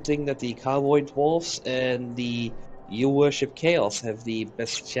 I do think that the Cowboy Dwarfs and the You Worship Chaos have the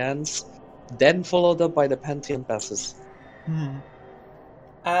best chance, then followed up by the Pantheon Passes.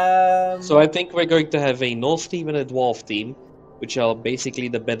 So I think we're going to have a Norse team and a Dwarf team, which are basically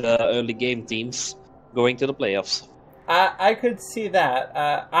the better early game teams going to the playoffs. I could see that.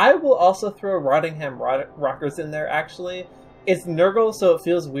 I will also throw Rottingham Rockers in there, actually. It's Nurgle, so it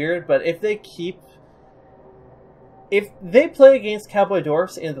feels weird, but if they play against Cowboy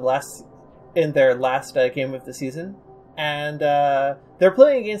Dwarfs in their last game of the season, and they're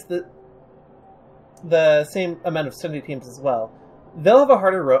playing against the same amount of Sunday teams as well, they'll have a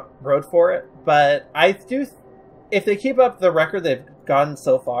harder road for it, but I do... If they keep up the record they've gotten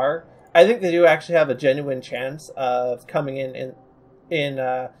so far, I think they do actually have a genuine chance of coming in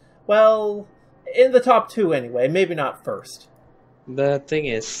the top 2 anyway. Maybe not first. The thing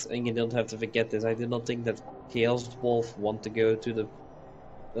is, and you don't have to forget this, I do not think that Chaos Dwarf want to go to the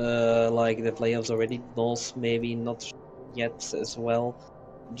the playoffs already. Norse maybe not yet as well.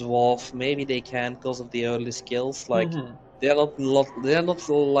 Dwarf maybe they can because of the early skills. There are not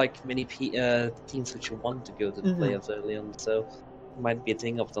like many teams which want to go to the playoffs early on, so it might be a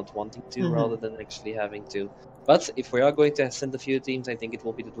thing of not wanting to rather than actually having to. But if we are going to send a few teams, I think it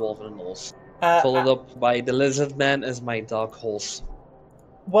will be the Dwarf and the Norse, followed up by the Lizard Man as my dark horse.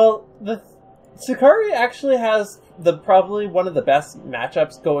 Well, the Sakari actually has probably one of the best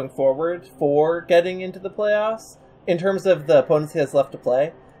matchups going forward for getting into the playoffs in terms of the opponents he has left to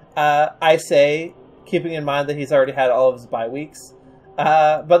play. I say, keeping in mind that he's already had all of his bye weeks.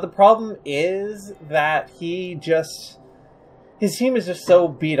 But the problem is that his team is just so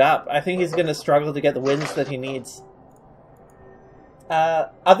beat up. I think he's going to struggle to get the wins that he needs.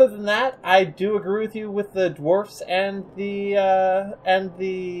 Other than that, I do agree with you with the Dwarfs and the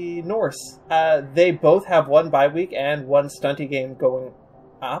Norse. They both have one bye week and one stunty game going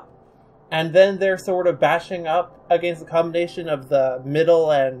up. And then they're sort of bashing up against the combination of the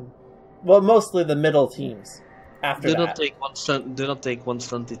middle and... Well, mostly the middle teams. After do that, not take one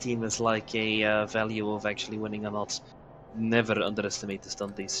stunty team as like a value of actually winning or not. Never underestimate the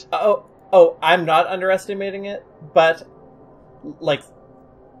stunties. Oh, I'm not underestimating it, but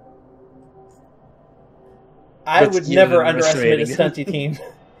I would never underestimate a stunty team.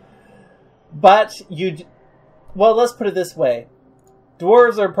 But let's put it this way: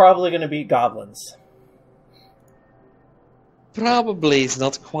 dwarves are probably going to beat goblins. Probably is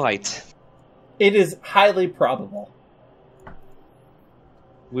not quite. It is highly probable.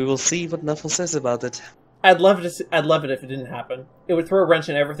 We will see what Nuffle says about it. I'd love it if it didn't happen. It would throw a wrench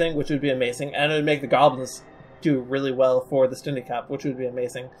in everything, which would be amazing, and it would make the goblins do really well for the Stunty Cup, which would be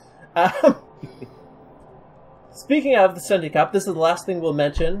amazing. Speaking of the Stunty Cup, this is the last thing we'll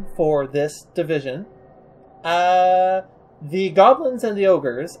mention for this division. The Goblins and the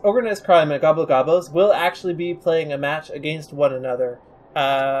Ogres, Organized Crime and Gobble Gobbos, will actually be playing a match against one another.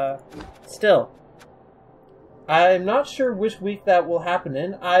 Still, I'm not sure which week that will happen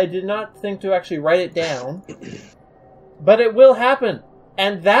in. I did not think to actually write it down. But it will happen.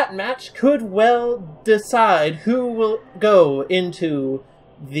 And that match could well decide who will go into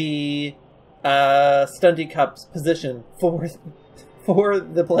the Stunty Cup's position for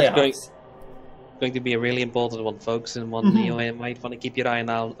the playoffs. Going to be a really important one, folks, and one you might want to keep your eye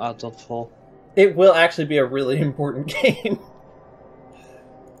out for. It will actually be a really important game.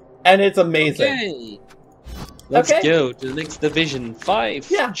 And it's amazing. Okay. Let's go to the next division. 5.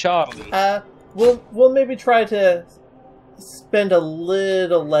 Yeah. Charlie. We'll maybe try to spend a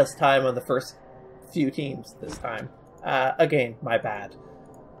little less time on the first few teams this time. Again, my bad.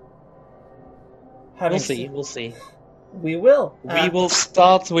 We'll see. We will. We will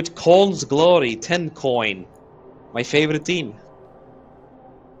start with Korn's Glory, 10 coin. My favorite team.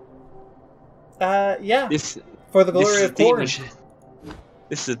 Yeah. For the glory of Korn.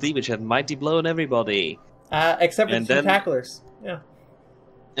 This is a team which had Mighty Blow on everybody. Except for the two tacklers. Yeah.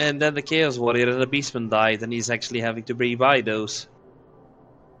 And then the Chaos Warrior and the Beastman died, and he's actually having to rebuy those.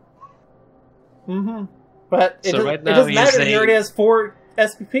 But it doesn't matter. He already has 4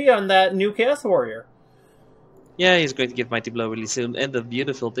 SPP on that new Chaos Warrior. Yeah, he's going to get Mighty Blow really soon. And the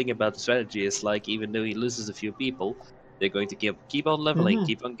beautiful thing about the strategy is, like, even though he loses a few people, they're going to keep on leveling,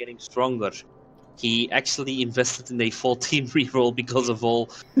 keep on getting stronger. He actually invested in a 14 reroll because of all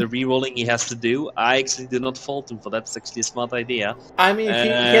the rerolling he has to do. I actually do not fault him for that. It's actually a smart idea. I mean, he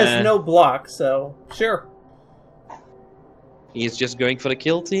has no block, so sure. He's just going for the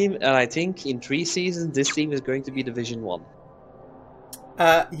kill team, and I think in 3 seasons, this team is going to be Division 1.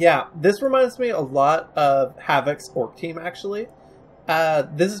 Yeah, this reminds me a lot of Havoc's Orc team, actually.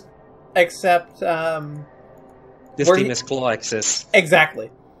 Except, this team has claw access.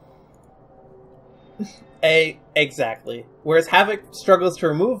 Exactly. Exactly. Whereas Havoc struggles to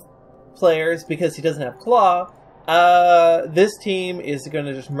remove players because he doesn't have claw, this team is going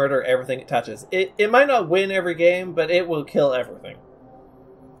to just murder everything it touches. It might not win every game, but it will kill everything.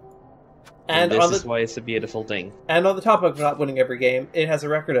 And this is why it's a beautiful thing. And on the topic of not winning every game, it has a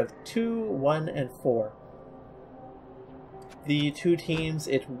record of 2-1-4. The 2 teams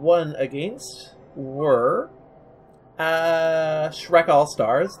it won against were Shrek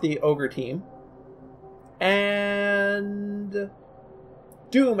All-Stars, the Ogre team, and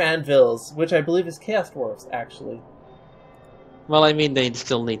Doom Anvils, which I believe is Chaos Dwarfs, actually. Well, I mean, they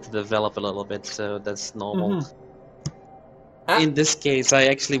still need to develop a little bit, so that's normal. In this case, I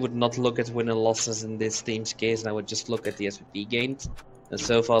actually would not look at win and losses in this team's case, and I would just look at the SPP gained. And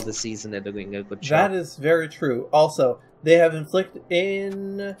so far this season, they're doing a good job. That is very true. Also, they have inflicted,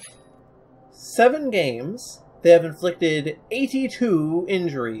 in 7 games, they have inflicted 82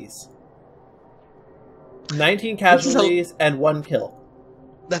 injuries. 19 casualties and 1 kill.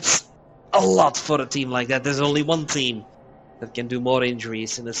 That's a lot for a team like that. There's only one team that can do more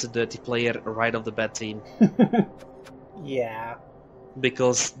injuries, and it's a dirty player right off the bat team. Yeah.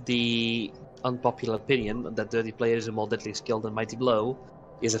 Because the unpopular opinion that dirty player is a more deadly skill than Mighty Blow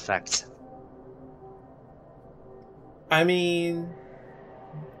is a fact. I mean,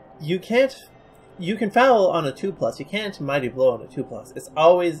 you can foul on a 2+, you can't Mighty Blow on a 2+. It's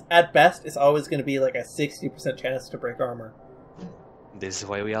always, at best, it's always going to be like a 60% chance to break armor. This is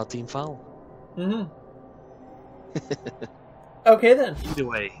why we are Team Foul. Okay then. Either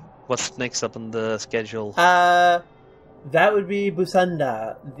way, what's next up on the schedule? That would be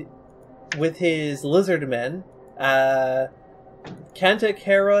Busanda, with his lizard men,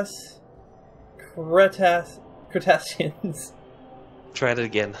 Cantacaros Cretaceans. Try it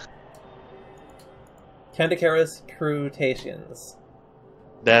again. Cantacaros Cretaceans.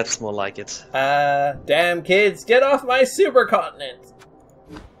 That's more like it. Damn kids, get off my supercontinent!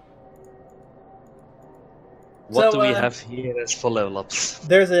 What do we have here as for level ups?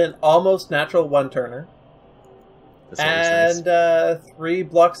 There's an almost natural 1-turner. And nice. 3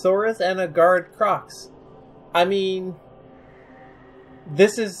 Bloxsaurus and a Guard Crocs. I mean,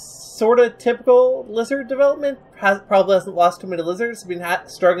 this is sort of typical lizard development. Probably hasn't lost too many lizards. Been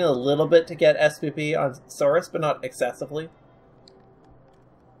struggling a little bit to get SPP on Saurus, but not excessively.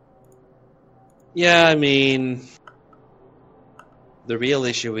 Yeah, I mean, the real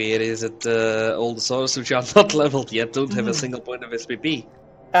issue here is that all the Saurus which are not leveled yet don't have a single point of SPP.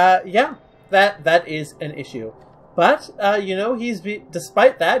 Yeah, that is an issue. But, you know,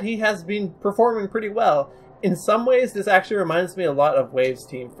 despite that, he has been performing pretty well. In some ways, this actually reminds me a lot of Wave's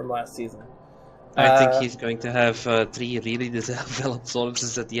team from last season. I think he's going to have 3 really developed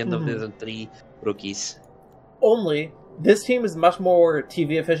Sauruses at the end of this and 3 rookies. Only, this team is much more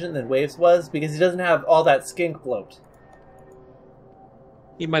TV efficient than Wave's was, because he doesn't have all that skink bloat.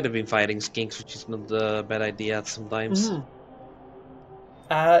 He might have been fighting skinks, which is not a bad idea sometimes.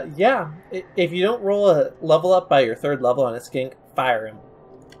 Yeah. If you don't roll a level up by your 3rd level on a skink, fire him.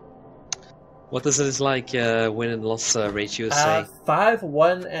 What does his win and loss ratios say? 5,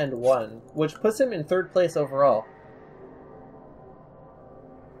 1, and 1, which puts him in 3rd place overall.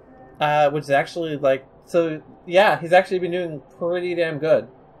 Which is actually so yeah, he's actually been doing pretty damn good.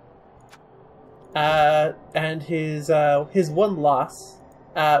 And his one loss,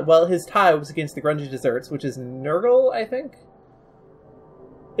 his tie was against the Grungy Desserts, which is Nurgle, I think.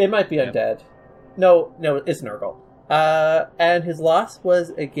 It might be Undead. No, it's Nurgle. And his loss was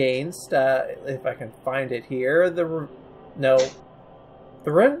against, if I can find it here, the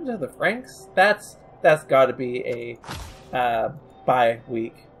Revenge of the Franks. That's got to be a bye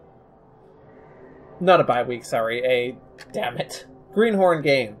week. Not a bye week, sorry. Damn it. Greenhorn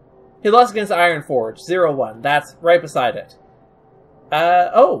game. He lost against Ironforge, 0-1. That's right beside it.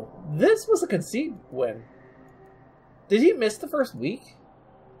 This was a concede win. Did he miss the first week?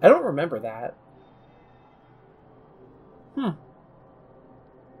 I don't remember that.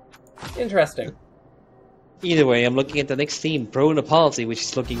 Interesting. Either way, I'm looking at the next team, Pro Nepality, which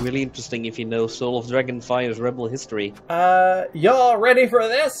is looking really interesting if you know Soul of Dragonfire's ReBBL history. Y'all ready for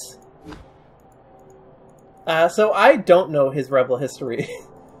this? So I don't know his ReBBL history.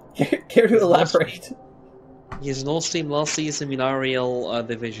 Care to elaborate? He has an all-team last season in REL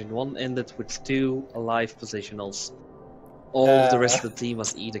Division 1, ended with 2 alive positionals. All of the rest of the team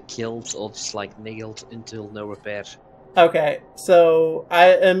was either killed or just nailed until no repair. Okay, so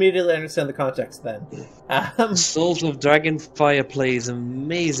I immediately understand the context then. Souls of Dragonfire plays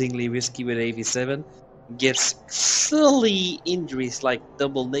amazingly risky with AV7, gets silly injuries like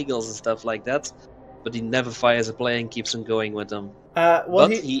double niggles and stuff like that, but he never fires a play and keeps on going with them.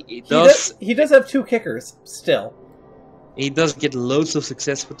 He does have 2 kickers still. He does get loads of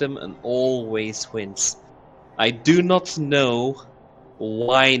success with them and always wins. I do not know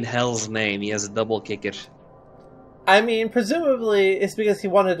why in hell's name he has a double kicker. I mean, presumably it's because he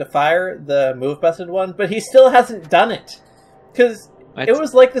wanted to fire the move-busted one, but he still hasn't done it. Because it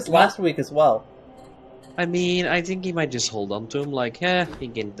was like this last week as well. I mean, I think he might just hold on to him he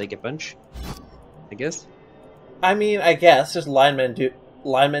can take a punch. I guess. I mean, I guess, just lineman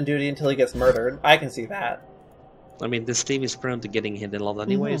duty until he gets murdered. I can see that. I mean, this team is prone to getting hit a lot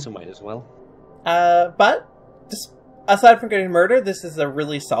anyway, so might as well. But, just aside from getting murdered, this is a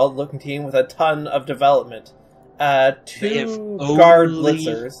really solid-looking team with a ton of development. 2 guard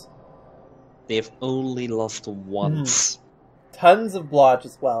blitzers. They have only lost once. Tons of blodge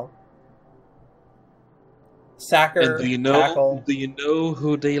as well. Sacker, and tackle. Do you know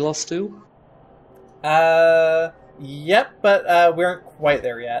who they lost to? Yep, but we aren't quite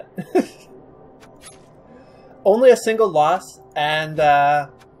there yet. Only a single loss, and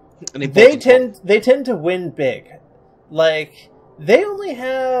they tend to win big. They only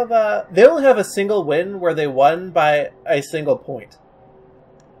have a single win where they won by a single point.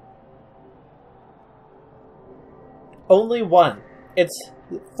 Only one. It's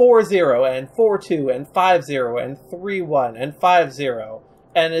 4-0 and 4-2 and 5-0 and 3-1 and 5-0,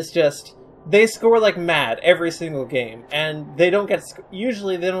 and it's just they score like mad every single game, and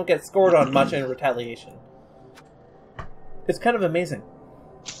usually they don't get scored on much in retaliation. It's kind of amazing.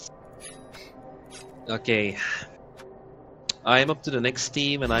 Okay. I'm up to the next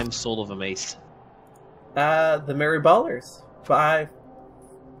team, and I'm sort of amazed. The Merry Ballers.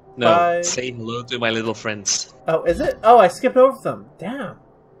 Say hello to my little friends. Oh, is it? Oh, I skipped over them. Damn.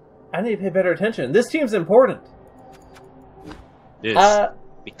 I need to pay better attention. This team's important. Yes.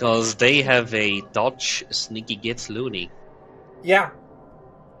 Because they have a dodge, sneaky gets loony. Yeah.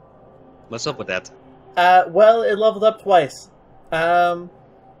 What's up with that? Well, it leveled up twice.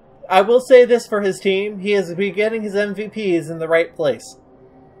 I will say this for his team. He has been getting his MVPs in the right place.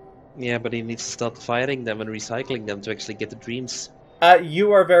 Yeah, but he needs to start fighting them and recycling them to actually get the dreams.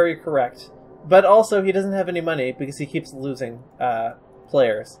 You are very correct. But also, he doesn't have any money because he keeps losing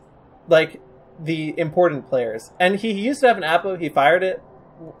players. Like, the important players. And he used to have an Apo, he fired it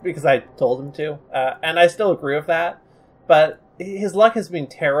because I told him to. And I still agree with that. But his luck has been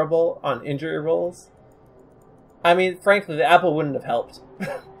terrible on injury rolls. I mean, frankly, the Apo wouldn't have helped.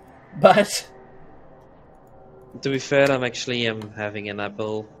 But to be fair, I'm having an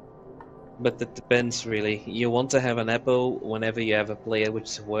Apo. But it depends, really. You want to have an Apo whenever you have a player which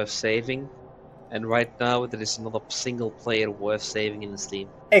is worth saving. And right now, there is not a single player worth saving in this team.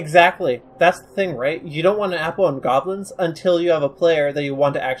 Exactly. That's the thing, right? You don't want to Apo on Goblins until you have a player that you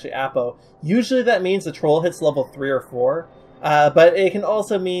want to actually Apo. Usually that means the Troll hits level 3 or 4. But it can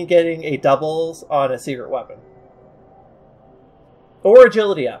also mean getting a doubles on a secret weapon. Or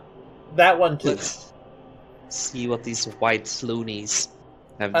agility up. That one too. Let's see what these white loonies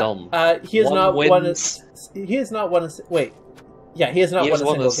have done. He has not won. He has not won a. Wait, yeah, he has not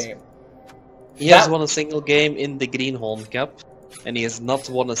won a single game. He has won a single game in the Greenhorn Cup, and he has not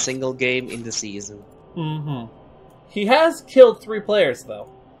won a single game in the season. Mm-hmm. He has killed 3 players though.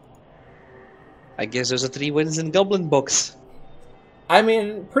 I guess there's a 3 wins in Goblin box. I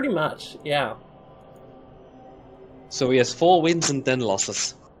mean, pretty much, yeah. So he has 4 wins and 10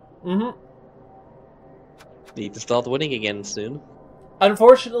 losses. Mm-hmm. Need to start winning again soon.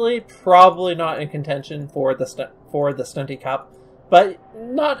 Unfortunately, probably not in contention for the Stunty Cup, but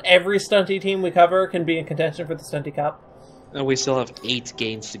not every Stunty team we cover can be in contention for the Stunty Cup. And we still have 8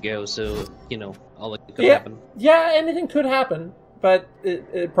 games to go, so, you know, all that could happen. Yeah, anything could happen, but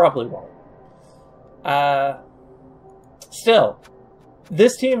it probably won't. Still,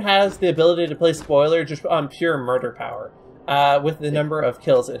 this team has the ability to play spoiler just on pure murder power, with the number of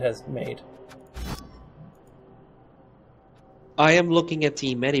kills it has made. I am looking at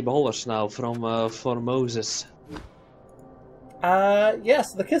the Mary Bowlers now from Formosus.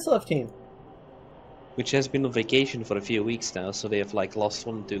 Yes, the Kislev team. Which has been on vacation for a few weeks now, so they have like lost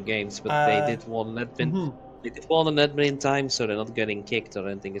 1 or 2 games, but they did one admin. Mm-hmm. They did one on admin in time, so they're not getting kicked or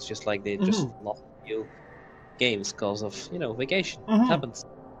anything. It's just like they just lost a few games because of, you know, vacation. It happens.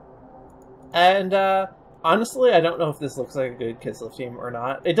 And honestly, I don't know if this looks like a good Kislev team or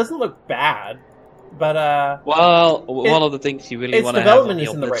not. It doesn't look bad, but well, one of the things you really want to have on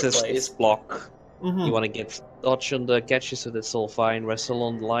your blitzes is block. You want to get dodge on the catches, so that's all fine. Wrestle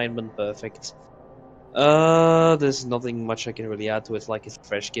on the lineman, perfect. There's nothing much I can really add to it. Like his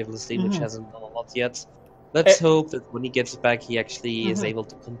fresh giveless team, which hasn't done a lot yet. Let's hope that when he gets back, he actually is able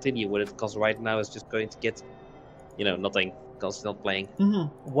to continue with it. Because right now, it's just going to get, you know, nothing because he's not playing.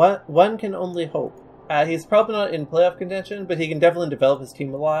 One can only hope. He's probably not in playoff contention, but he can definitely develop his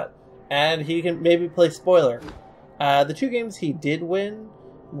team a lot, and he can maybe play spoiler. The 2 games he did win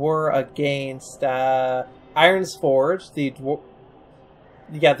were against Iron's Forge, the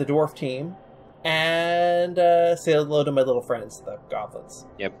dwarf team. And say hello to my little friends, the goblins.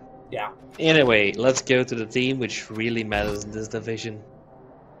 Yep. Yeah. Anyway, let's go to the team which really matters in this division.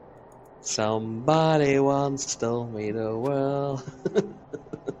 Somebody once told me the world.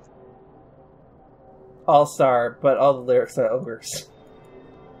 All-star, but all the lyrics are ogres.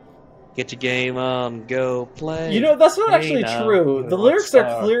 Get your game on, go play. You know, that's not actually true. The lyrics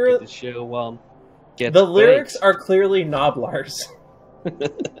are clear. The show on. The lyrics are clearly Noblars.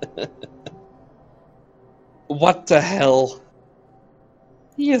 What the hell?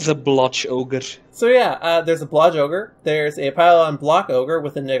 He is a blotch ogre. So yeah, there's a blodge ogre. There's a pylon block ogre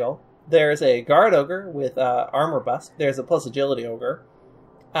with a niggle. There's a guard ogre with armor bust. There's a plus agility ogre.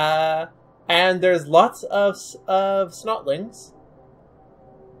 And there's lots of snotlings.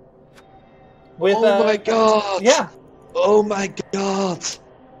 With, oh my god! Yeah. Oh my god!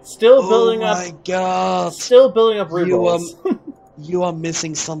 Still building up. Oh my god! Still building up ReBBLs. You are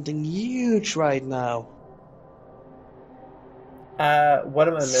missing something huge right now. What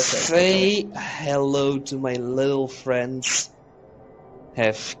am I missing? Say hello to my little friends.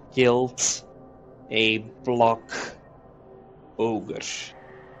 Have killed a block ogre.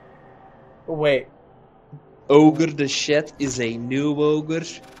 Wait. Ogre the Shed is a new ogre,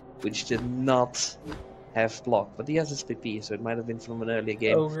 which did not have block, but he has his PP, so it might have been from an earlier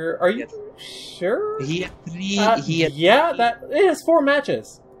game. Ogre, are you sure? He had 3. It has 4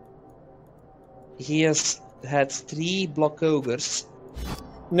 matches. He has had 3 block ogres.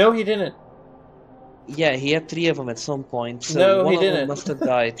 No, he didn't. Yeah, he had 3 of them at some point. So no, one he of didn't. Them must have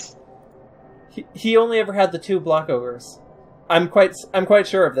died. he only ever had the 2 block ogres. I'm quite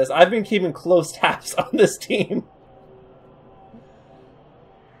sure of this. I've been keeping close tabs on this team.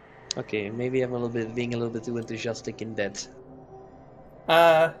 Okay, maybe I'm being a little bit too enthusiastic in that.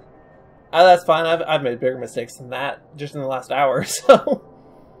 That's fine. I've made bigger mistakes than that just in the last hour. So,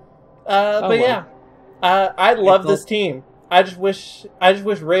 yeah, I love this team. I just wish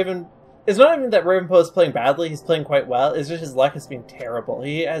Raven. It's not even that Ravenpo is playing badly. He's playing quite well. It's just his luck has been terrible.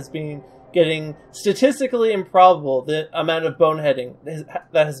 He has been getting statistically improbable the amount of boneheading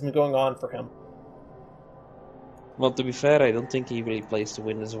that has been going on for him. Well, to be fair, I don't think he really plays to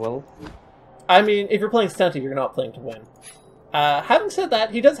win as well. I mean, if you're playing Stunty, you're not playing to win. Having said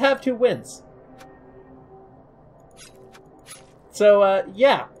that, he does have 2 wins. So,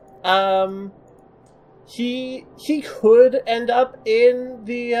 yeah. He could end up in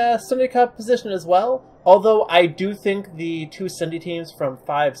the Stunty Cup position as well. Although I do think the 2 Stunty teams from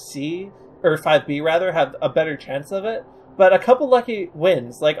 5C, or 5B rather, have a better chance of it. But a couple lucky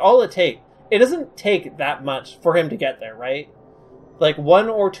wins, like all it doesn't take that much for him to get there, right? Like 1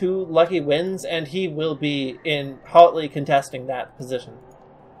 or 2 lucky wins, and he will be in hotly contesting that position.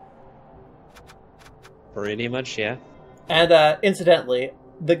 Pretty much, yeah. And incidentally,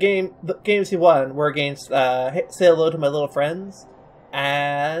 the games he won were against Say Hello to My Little Friends,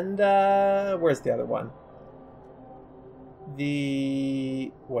 and where's the other one?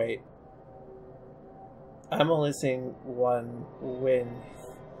 Wait. I'm only seeing 1 win.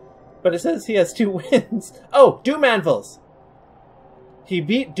 But it says he has 2 wins. Oh, Doom Anvils! He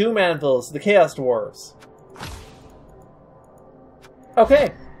beat Doom Anvils, the Chaos Dwarves.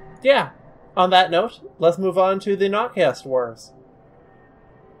 Okay, yeah. On that note, let's move on to the not Chaos Dwarves.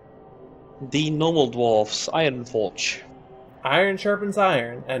 The normal dwarfs, Iron Forge. Iron sharpens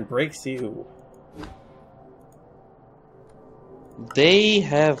iron and breaks you. They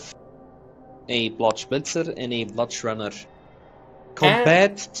have a Blotch Blitzer and a Blotch Runner.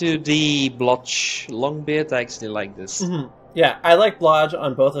 Compared to the Blotch Longbeard, I actually like this. Yeah, I like dodge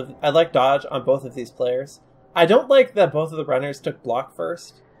on both of these players. I don't like that both of the runners took block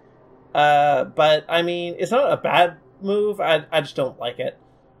first. But I mean, it's not a bad move. I just don't like it.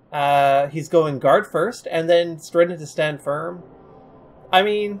 He's going guard first and then straight into stand firm. I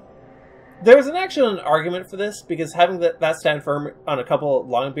mean, there's an argument for this because having that stand firm on a couple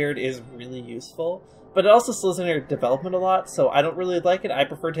Longbeard is really useful. But it also slows down your development a lot, so I don't really like it. I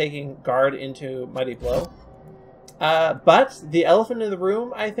prefer taking guard into Mighty Blow. But the elephant in the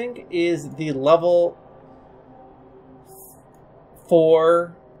room, I think, is the level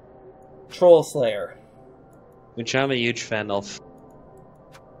 4 Troll Slayer. Which I'm a huge fan of.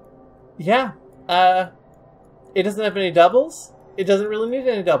 Yeah. It doesn't have any doubles. It doesn't really need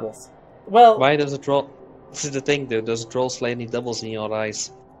any doubles. Well, why does a troll... This is the thing, dude. Does a Troll Slayer need doubles in your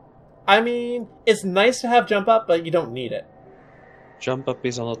eyes? I mean, it's nice to have jump up, but you don't need it. Jump up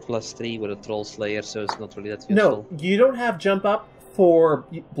is on a +3 with a Troll Slayer, so it's not really that useful. No, you don't have jump up for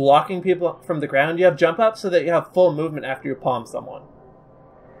blocking people from the ground. You have jump up so that you have full movement after you palm someone.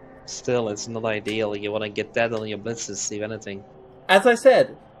 Still, it's not ideal. You want to get that on your blitzes, if anything. As I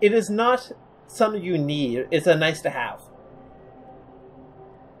said, it is not something you need. It's a nice to have.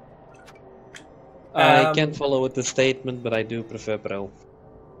 I can't follow with the statement, but I do prefer Pro.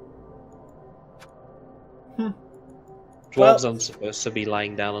 Dwarves aren't supposed to be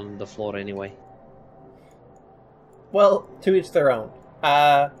lying down on the floor anyway. Well, to each their own.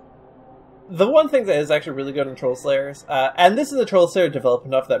 The one thing that is actually really good on Troll Slayers, and this is a Troll Slayer developed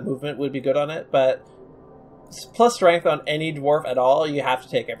enough that movement would be good on it, but plus strength on any dwarf at all, you have to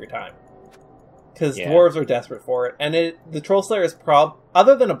take every time. Because dwarves are desperate for it. And the Troll Slayer is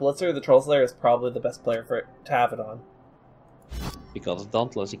other than a Blitzer, the Troll Slayer is probably the best player for it to have it on. Because of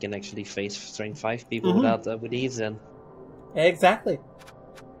Dauntless, you can actually face strength 5 people with ease then. Exactly.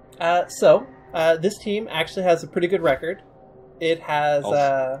 So, this team actually has a pretty good record. It has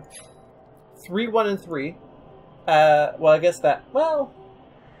 3-1-3. Well, I guess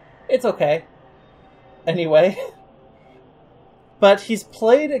it's okay. Anyway. But he's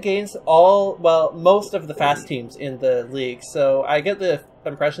played against most of the fast teams in the league, so I get the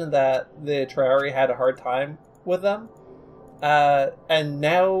impression that the Traore had a hard time with them. And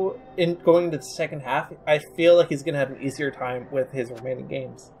now, in going into the second half, I feel like he's going to have an easier time with his remaining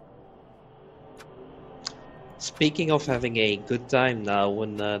games. Speaking of having a good time now,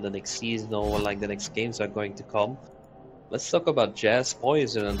 when the next season or like the next games are going to come, let's talk about Jazz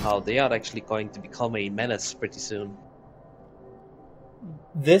Poison and how they are actually going to become a menace pretty soon.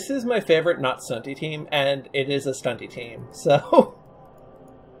 This is my favorite not stunty team, and it is a stunty team, so...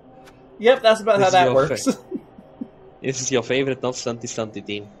 Yep, that's about how that works. This is your favorite not stunty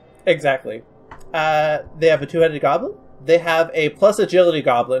team. Exactly. They have a 2-headed goblin. They have a plus agility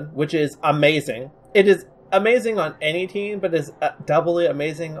goblin, which is amazing. It is amazing on any team, but is doubly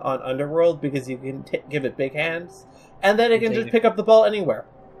amazing on Underworld because you can give it big hands, and then it can just pick up the ball anywhere.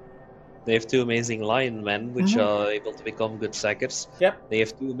 They have 2 amazing linemen, which are able to become good sackers. Yep. They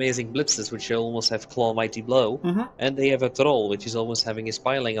have 2 amazing blitzers, which almost have Claw Mighty Blow. And they have a Troll, which is almost having his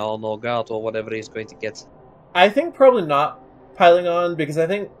piling on or guard or whatever he's going to get. I think probably not piling on, because I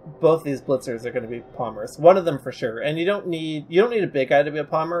think both these blitzers are going to be palmers. One of them for sure. And you don't need a big guy to be a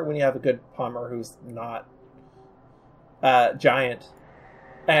palmer when you have a good palmer who's not giant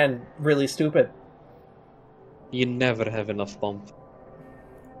and really stupid. You never have enough pump.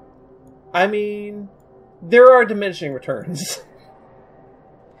 I mean, there are diminishing returns.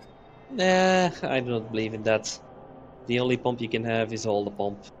 Nah, I don't believe in that. The only pump you can have is all the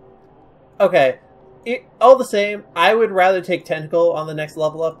pump. Okay. All the same, I would rather take Tentacle on the next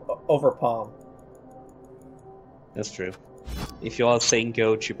level up over Palm. That's true. If you are a Sane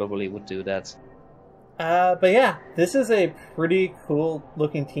coach, you probably would do that. But yeah, this is a pretty cool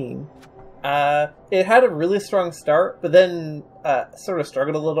looking team. It had a really strong start, but then sort of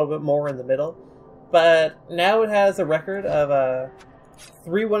struggled a little bit more in the middle. But now it has a record of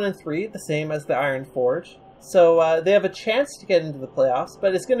 3-1-3, the same as the Iron Forge. So they have a chance to get into the playoffs,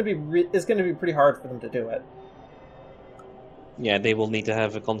 but it's going to be pretty hard for them to do it. Yeah, they will need to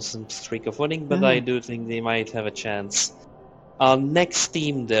have a constant streak of winning, but I do think they might have a chance. Our next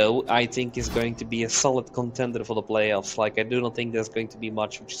team, though, I think is going to be a solid contender for the playoffs. Like, I do not think there's going to be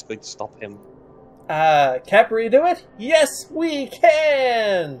much which is going to stop him. Can we do it? Yes, we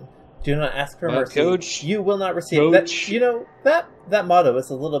can! Do not ask for mercy. Coach, you will not receive that. You know, that motto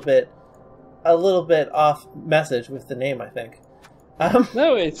is a little bit off message with the name, I think.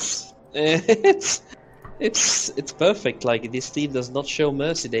 No, it's perfect. Like, this team does not show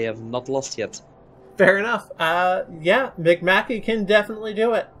mercy. They have not lost yet. Fair enough. Yeah, McMackey can definitely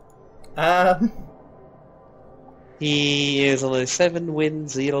do it. He is on a 7-win,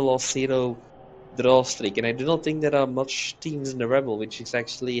 0-loss, 0-draw streak, and I do not think there are much teams in the ReBBL which is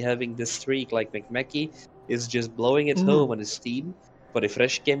actually having this streak. Like, McMackey is just blowing it home on his team. For a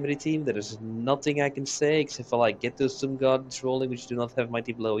fresh Camry team, there is nothing I can say except for, like, get those Tomb Guardians rolling, which do not have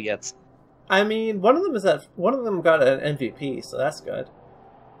Mighty Blow yet. I mean, one of them got an MVP, so that's good.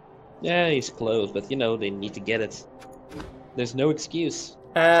 Yeah, he's close, but, you know, they need to get it. There's no excuse.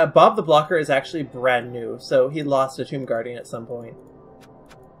 Bob the Blocker is actually brand new, so he lost a Tomb Guardian at some point.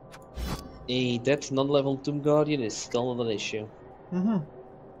 A dead non-level Tomb Guardian is still not an issue.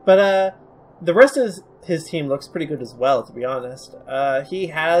 But, the rest of his team looks pretty good as well, to be honest. He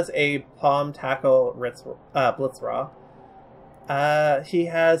has a Palm Tackle Blitzraw. He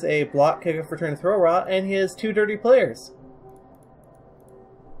has a Block Kick for Turn Throw Raw, and he has 2 Dirty Players.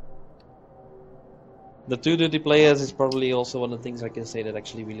 The 2 dirty players is probably also one of the things I can say that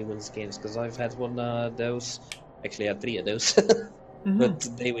actually really wins games, because I've had one of those. Actually, I had 3 of those. But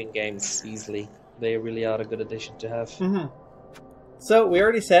they win games easily. They really are a good addition to have. So, we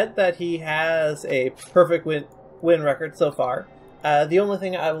already said that he has a perfect win record so far. The only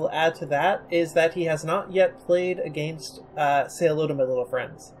thing I will add to that is that he has not yet played against Say Hello to My Little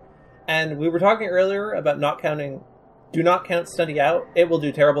Friends. And we were talking earlier about do not count Stunty out. It will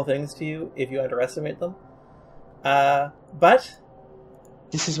do terrible things to you if you underestimate them. But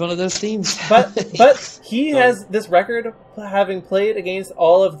this is one of those teams. but he has this record of having played against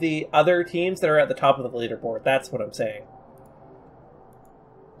all of the other teams that are at the top of the leaderboard. That's what I'm saying.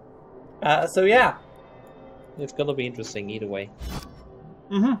 So yeah. It's gonna be interesting either way.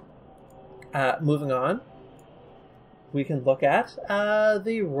 Moving on. We can look at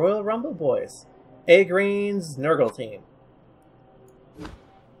the Royal Rumble boys. A-Green's Nurgle team.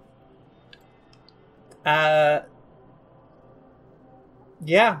 Yeah,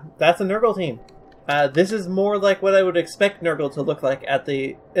 that's a Nurgle team. This is more like what I would expect Nurgle to look like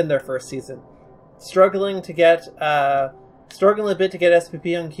in their first season. Struggling a bit to get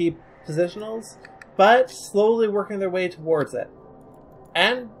SPP on key positionals, but slowly working their way towards it.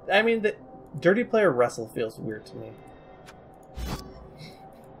 And, I mean, the Dirty Player Wrestle feels weird to me.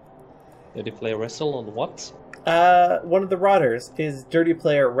 Dirty Player Wrestle on what? One of the Rotters is Dirty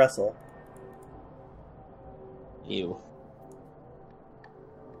Player Wrestle. Ew.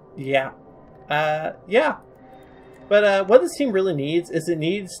 Yeah. Yeah. But what this team really needs is it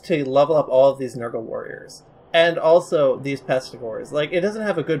needs to level up all of these Nurgle warriors. And also these Pestigores. Like, it doesn't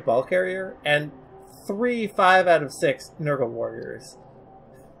have a good ball carrier, and 5 out of 6 Nurgle warriors.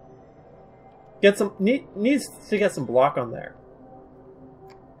 Needs to get some block on there.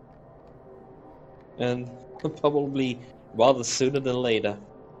 And probably rather sooner than later.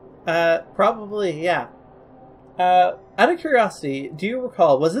 Probably, yeah. Out of curiosity, do you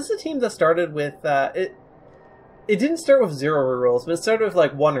recall, was this a team that started with, it didn't start with 0 rerolls, but it started with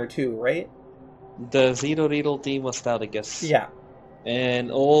like 1 or 2, right? The 0 reroll team was Stardust. Yeah. And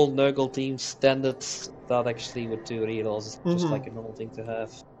all Nurgle teams standard start actually with 2 rerolls. Just like a normal thing to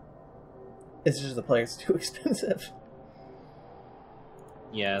have. It's just the player's too expensive.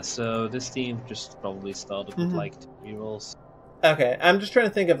 Yeah, so this team just probably started with like 2 rerolls. Okay, I'm just trying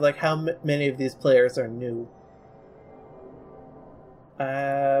to think of like how many of these players are new.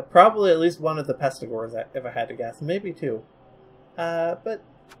 Probably at least one of the Pestigores, if I had to guess. Maybe 2. But,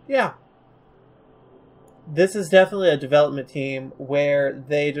 yeah. This is definitely a development team where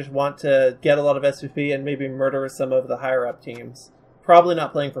they just want to get a lot of SPP and maybe murder some of the higher-up teams. Probably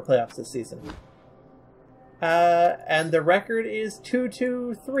not playing for playoffs this season. And the record is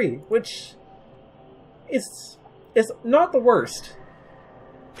 2-2-3, which is not the worst.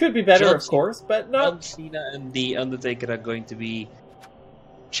 Could be better, of course, but not... John Cena and The Undertaker are going to be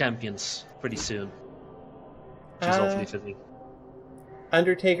champions pretty soon. which is awfully fitting.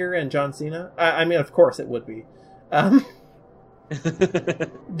 Undertaker and John Cena? I mean, of course it would be.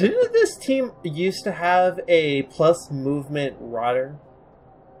 Didn't this team used to have a plus movement rotter?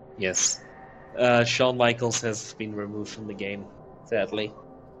 Yes. Shawn Michaels has been removed from the game, sadly.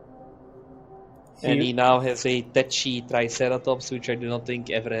 And he now has a Tetchy Triceratops, which I do not think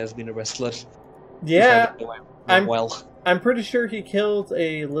ever has been a wrestler. Yeah, I'm pretty sure he killed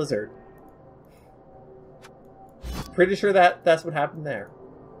a lizard. Pretty sure that's what happened there.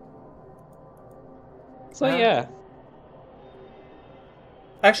 So yeah.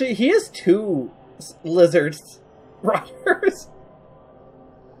 Actually, he has 2 lizards rotters.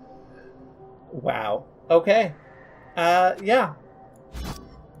 Wow. Okay. Yeah.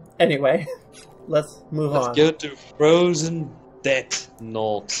 Anyway, let's move on. Let's go to Frozen Death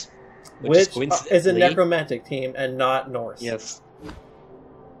North. Which is a necromantic team and not Norse. Yes.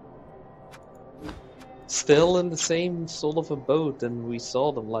 Still in the same sort of a boat, and we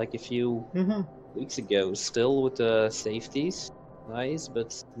saw them like a few weeks ago. Still with the safeties. Nice,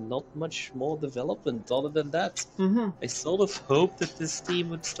 but not much more development other than that. I sort of hoped that this team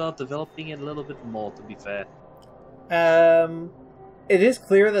would start developing it a little bit more, to be fair. It is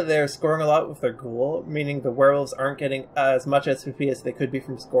clear that they're scoring a lot with their ghoul, meaning the werewolves aren't getting as much SPP as they could be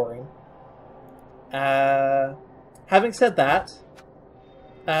from scoring. Having said that,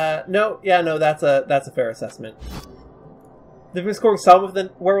 no, that's a fair assessment. They've been scoring some with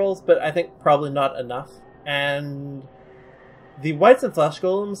the werewolves, but I think probably not enough. And the whites and flesh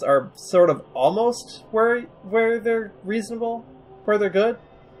golems are sort of almost where they're reasonable, where they're good.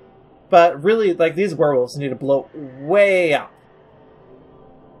 But really, like, these werewolves need to blow way up.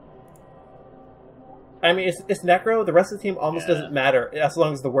 I mean, it's Necro. The rest of the team almost doesn't matter as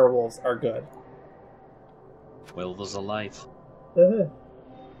long as the werewolves are good. Werewolves alive.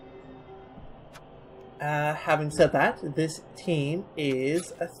 Having said that, this team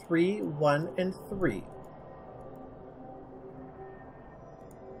is a 3-1-3.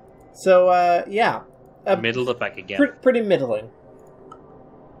 So, yeah. Middle of the pack again. Pretty middling.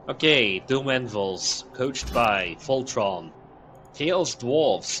 Okay, Doom Anvils, coached by Voltron. Chaos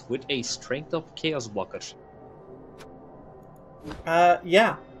Dwarves with a strength-up Chaos Blocker.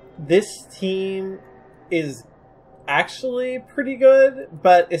 Yeah. This team is actually pretty good,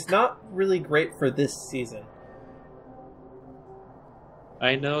 but it's not really great for this season.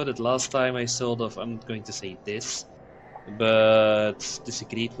 I know that last time I sort of, I'm going to say this, but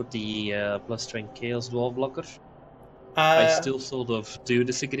disagreed with the plus strength Chaos Dwarf blocker. I still sort of do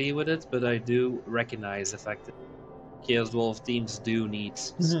disagree with it, but I do recognize the fact that Chaos Dwarf teams do need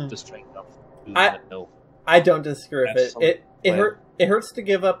the strength up. I don't disagree with it. It hurts to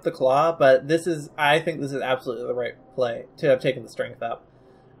give up the claw, but I think this is absolutely the right play to have taken the strength up.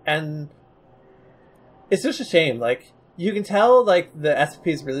 And it's just a shame. Like, you can tell, like, the SPP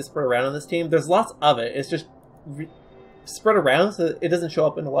is really spread around on this team. There's lots of it. It's just spread around so it doesn't show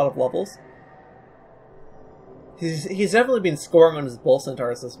up in a lot of levels. He's definitely been scoring on his Bull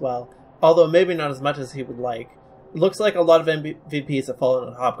Centaurs as well, although maybe not as much as he would like. It looks like a lot of MVPs have fallen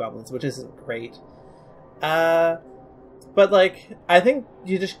on Hobgoblins, which isn't great. But, like, I think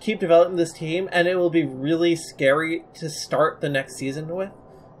you just keep developing this team, and it will be really scary to start the next season with.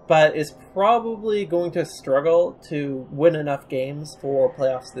 But it's probably going to struggle to win enough games for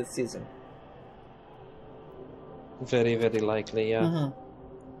playoffs this season. Very, very likely, yeah.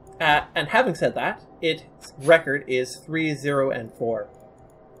 And having said that, its record is 3-0-4.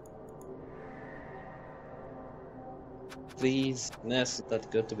 Please, that's not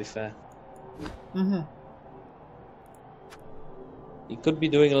that good, to be fair. He could be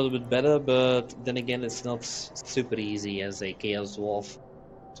doing a little bit better, but then again, it's not super easy as a Chaos Dwarf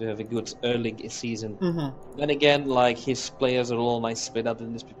to have a good early season. Then again, like, his players are all nice split up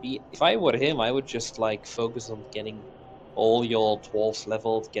in this PP. If I were him, I would just, like, focus on getting all your dwarves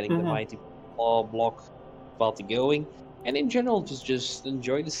leveled, getting the mighty claw block party going, and in general, just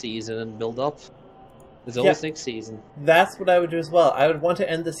enjoy the season and build up. There's always next season. That's what I would do as well. I would want to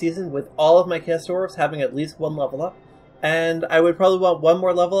end the season with all of my Chaos Dwarves having at least one level up, and I would probably want one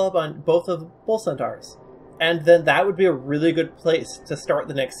more level up on both of the Bull Centaurs. And then that would be a really good place to start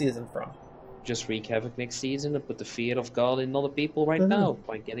the next season from. Just wreak havoc next season and put the fear of God in other people right now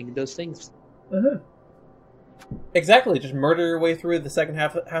by getting those things. Exactly. Just murder your way through the second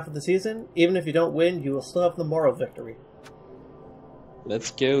half of the season. Even if you don't win, you will still have the moral victory.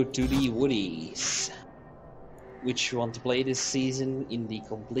 Let's go to the Woodies, which want to play this season in the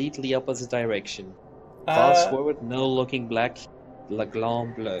completely opposite direction. Fast forward, no looking black, La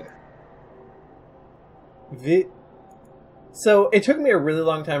Gland Bleu. So it took me a really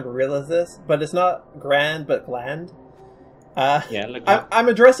long time to realize this, but it's not grand, but gland. Yeah, look, I'm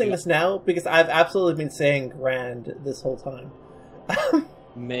addressing this now because I've absolutely been saying grand this whole time.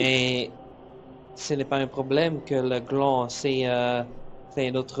 Mais ce n'est pas un problème que le gland, c'est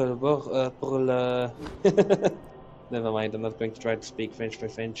un autre word pour le... Never mind, I'm not going to try to speak French. My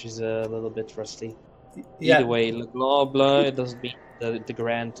French is a little bit rusty. Yeah. Either way, le gland bleu, it doesn't mean the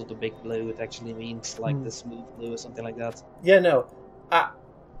grand or the big blue. It actually means like the smooth blue or something like that. Yeah, no.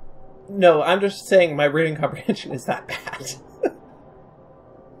 No, I'm just saying my reading comprehension is that bad.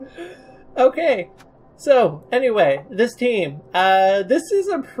 Okay. So, anyway, this team. This is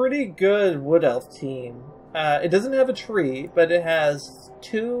a pretty good Wood Elf team. It doesn't have a tree, but it has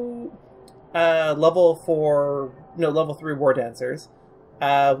 2 level 3 War Dancers.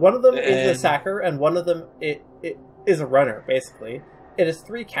 One of them is a Sacker, and one of them it is a runner, basically. It has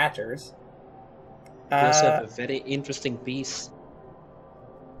 3 catchers. We also have a very interesting piece.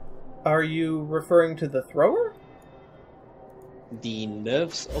 Are you referring to the thrower? The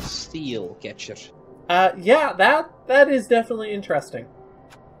Nerves of Steel catcher. Yeah, that is definitely interesting.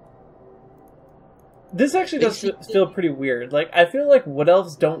 This actually does feel pretty weird. Like, I feel like Wood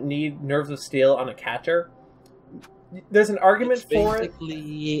Elves don't need Nerves of Steel on a catcher. There's an argument for it. It's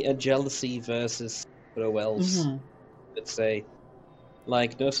basically a jealousy versus Pro Elves, let's say.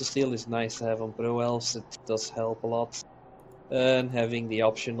 Like, Nerves of Steel is nice to have on Pro Elves, it does help a lot. And having the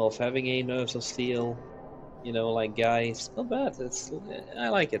option of having a Nerves of Steel, you know, like, guys, not bad. I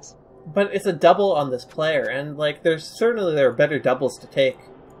like it. But it's a double on this player, and, like, there are better doubles to take.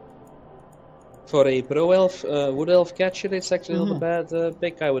 For a Pro Elf, Wood Elf catcher, it's actually not a bad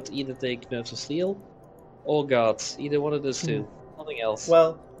pick. I would either take Nerves of Steel or Gods. Either one of those two. Nothing else.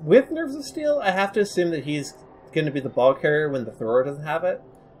 Well, with Nerves of Steel, I have to assume that he's going to be the ball carrier when the thrower doesn't have it.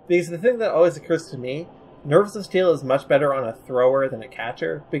 Because the thing that always occurs to me, Nerves of Steel is much better on a thrower than a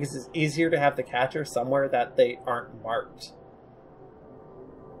catcher, because it's easier to have the catcher somewhere that they aren't marked.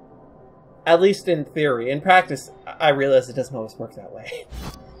 At least in theory. In practice, I realize it doesn't always work that way.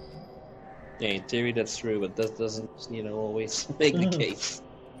 Yeah, in theory that's true, but that doesn't, you know, always make the case.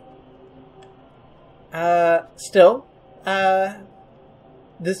 Still,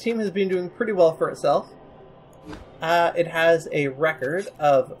 this team has been doing pretty well for itself. It has a record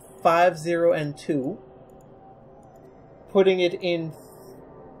of 5-0-2, putting it in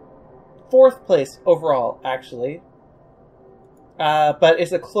 4th place overall, actually. But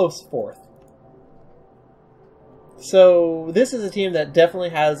it's a close 4th. So this is a team that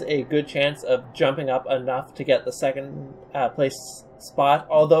definitely has a good chance of jumping up enough to get the 2nd place spot,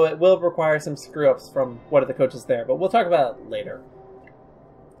 although it will require some screw-ups from one of the coaches there, but we'll talk about it later.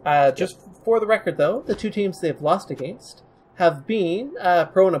 Just for the record, though, the 2 teams they've lost against have been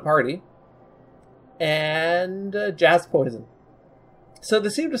Pro and a Party and Jazz Poison. So they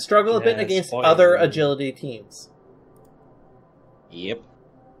seem to struggle a bit against other agility teams. Yep.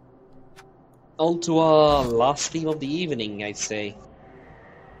 On to our last team of the evening, I'd say.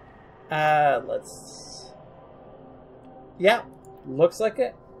 Let's... Yeah, looks like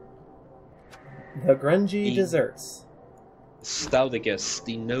it. The Grungy Desserts. Stouticus,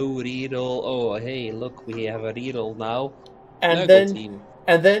 the no Riedel. Oh, hey, look, we have a Riedel now. And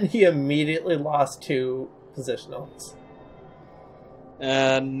then he immediately lost 2 positionals.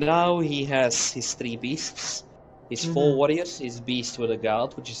 Now he has his 3 beasts. His 4 warriors, his beast with a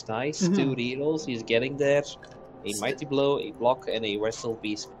guard, which is nice. 2 Riedels, he's getting there. A Mighty Blow, a Block, and a Wrestle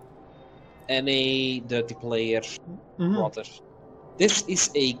Beast. And a Dirty Player Rotter. This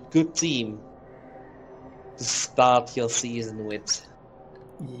is a good team to start your season with.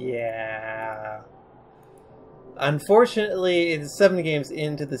 Yeah. Unfortunately, it's 7 games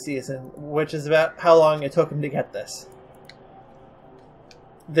into the season, which is about how long it took him to get this.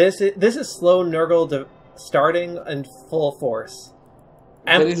 This is slow Nurgle starting in full force.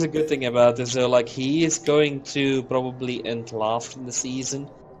 That is a good thing about this, though. Like, he is going to probably end last in the season.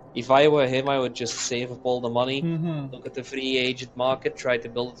 If I were him, I would just save up all the money, look at the free agent market, try to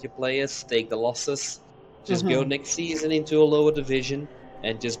build your players, take the losses, just go next season into a lower division,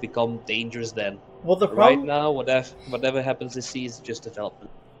 and just become dangerous then. Well, the problem... Right now, whatever happens this season, just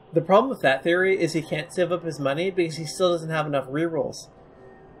development. The problem with that theory is he can't save up his money because he still doesn't have enough rerolls.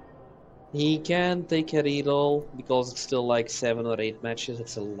 He can take a reroll because it's still like 7 or 8 matches.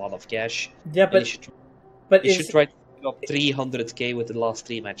 It's a lot of cash. Yeah, but he should try to pick up 300k with the last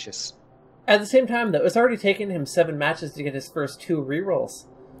 3 matches. At the same time, though, it's already taken him 7 matches to get his first 2 rerolls.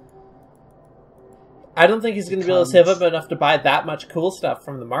 I don't think he's going to be able to save up enough to buy that much cool stuff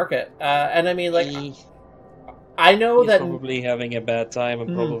from the market. And I mean, like, I know he's that probably having a bad time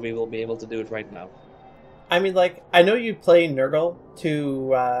and probably will be able to do it right now. I mean, like, I know you play Nurgle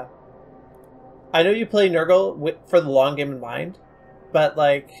for the long game in mind, but,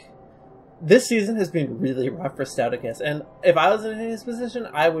 like, this season has been really rough for Stouticus, and if I was in his position,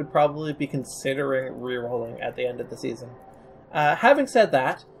 I would probably be considering rerolling at the end of the season. Having said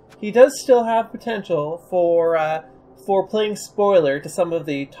that, he does still have potential for playing spoiler to some of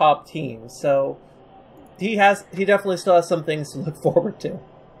the top teams, so he definitely still has some things to look forward to.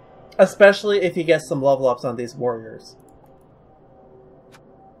 Especially if he gets some level ups on these warriors.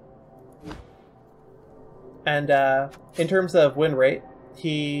 And in terms of win rate,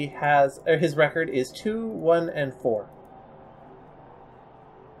 his record is 2-1-4.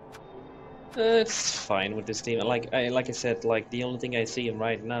 It's fine with this team. Like I said, like the only thing I see him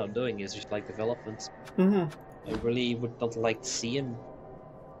right now doing is just like development. Mm-hmm. I really would not like to see him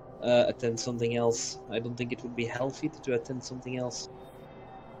attend something else. I don't think it would be healthy to attend something else.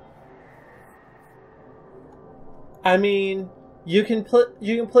 I mean, you can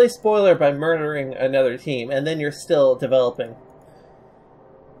play spoiler by murdering another team, and then you're still developing.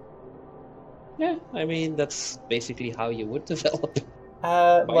 Yeah, I mean that's basically how you would develop.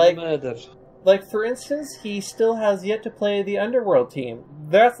 Like Murder. Like, for instance, he still has yet to play the Underworld team.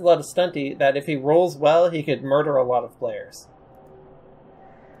 That's a lot of stunty that if he rolls well, he could murder a lot of players.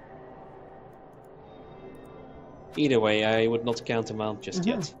 Either way, I would not count him out just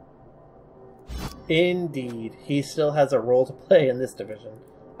yet. Indeed. He still has a role to play in this division.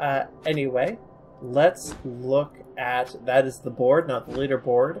 Anyway, let's look at... That is the board, not the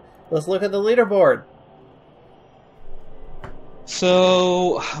leaderboard. Let's look at the leaderboard.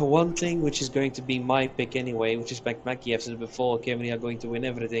 So, one thing which is going to be my pick anyway, which is McMackey. I've said before, Camry are going to win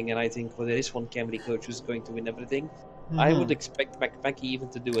everything, and I think there is one Camry coach who's going to win everything. I would expect McMackey even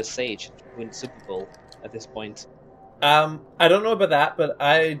to do a Sage to win Super Bowl at this point. I don't know about that, but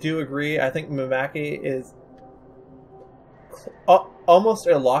I do agree. I think McMackey is almost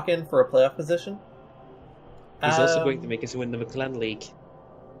a lock-in for a playoff position. He's also going to make us win the McClan League.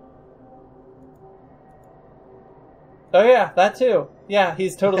 Oh yeah, that too. Yeah,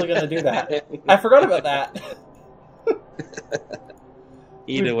 he's totally going to do that. I forgot about that.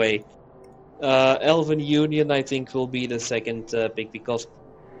 Either way. Elven Union, I think, will be the second pick because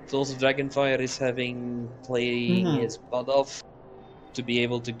Souls of Dragonfire is playing his butt off to be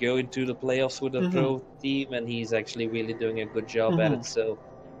able to go into the playoffs with a pro team, and he's actually really doing a good job at it. So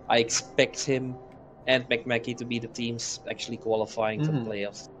I expect him and McMackey to be the teams actually qualifying for the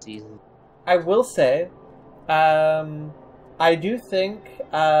playoffs this season. I will say, I do think,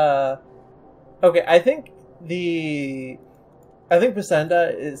 okay, I think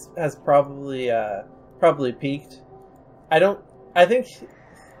Basenda has probably peaked. I think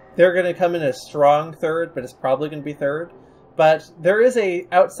they're going to come in a strong third, but it's probably going to be third. But there is a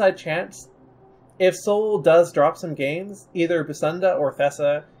outside chance if Soul does drop some games, either Basenda or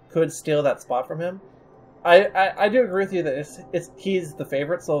Thessa could steal that spot from him. I do agree with you that he's the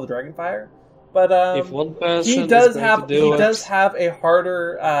favorite, Soul of Dragonfire. But if one person he does have a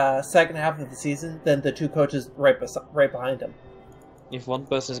harder second half of the season than the two coaches right behind him. If one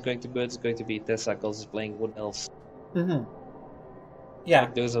person is going to do it, it's going to be Tessa, because he's playing Wood Elves. Yeah,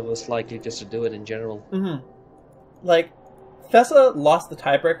 like, those are most likely just to do it in general. Like, Thessa lost the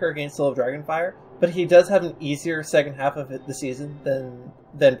tiebreaker against Soul of Dragonfire, but he does have an easier second half of the season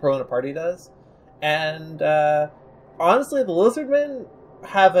than Pro in a Party does. And honestly, the Lizardmen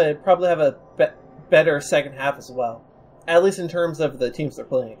probably have a better second half as well, at least in terms of the teams they're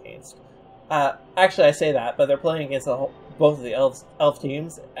playing against. Actually, I say that, but they're playing against both of the elf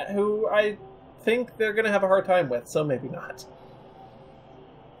teams, who I think they're going to have a hard time with, so maybe not.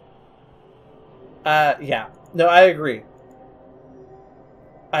 Yeah. No, I agree.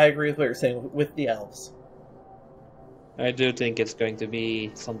 I agree with what you're saying with the elves. I do think it's going to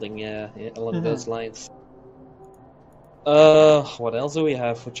be something along those lines. What else do we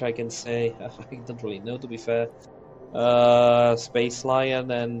have, which I can say? I don't really know, to be fair. Space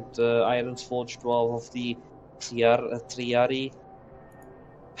Lion and Iron's Forge Dwarf of the Triari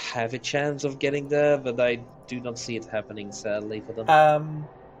have a chance of getting there, but I do not see it happening, sadly, for them.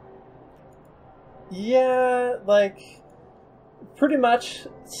 Yeah, like, pretty much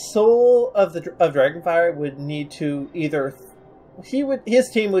Soul of Dragonfire would need to his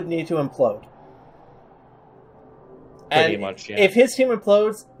team would need to implode. Pretty much, yeah. If his team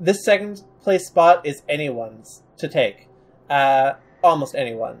implodes, this second place spot is anyone's to take. Almost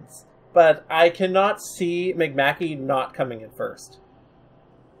anyone's. But I cannot see McMackey not coming in first.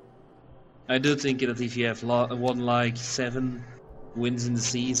 I do think that if you have won like 7 wins in the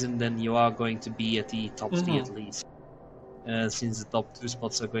season, then you are going to be at the top 3 at least. since the top 2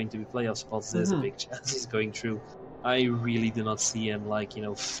 spots are going to be playoff spots, there's a big chance he's going through. I really do not see him, like,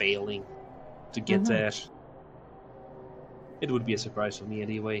 failing to get there. It would be a surprise for me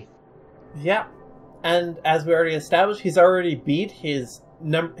anyway. Yeah. And as we already established, he's already beat his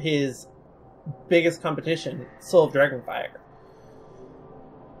biggest competition, Soul of Dragonfire.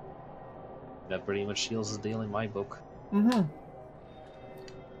 That pretty much seals the deal in my book.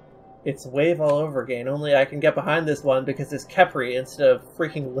 It's Wave all over again, only I can get behind this one because it's Khepri instead of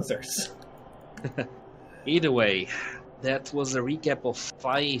freaking lizards. Either way, that was a recap of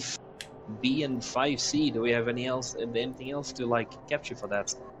 5B and 5C. Do we have anything else to capture for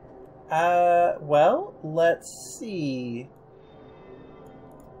that? Well, let's see.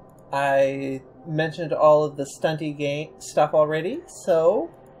 I mentioned all of the stunty game stuff already, so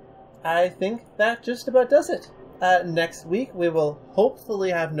I think that just about does it. Next week we will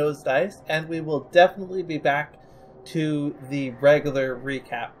hopefully have Nose Dice, and we will definitely be back to the regular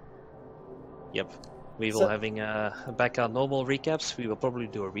recap. Yep. We will having back our normal recaps. We will probably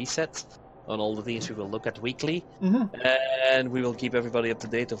do a reset on all the things we will look at weekly. And we will keep everybody up to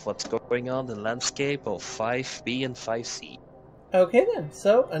date of what's going on in the landscape of 5B and 5C. Okay then,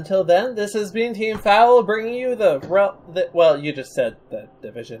 so until then, this has been Team Fowl bringing you well, you just said the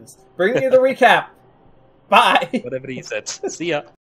divisions. Bringing you the recap! Bye! Whatever he said. See ya!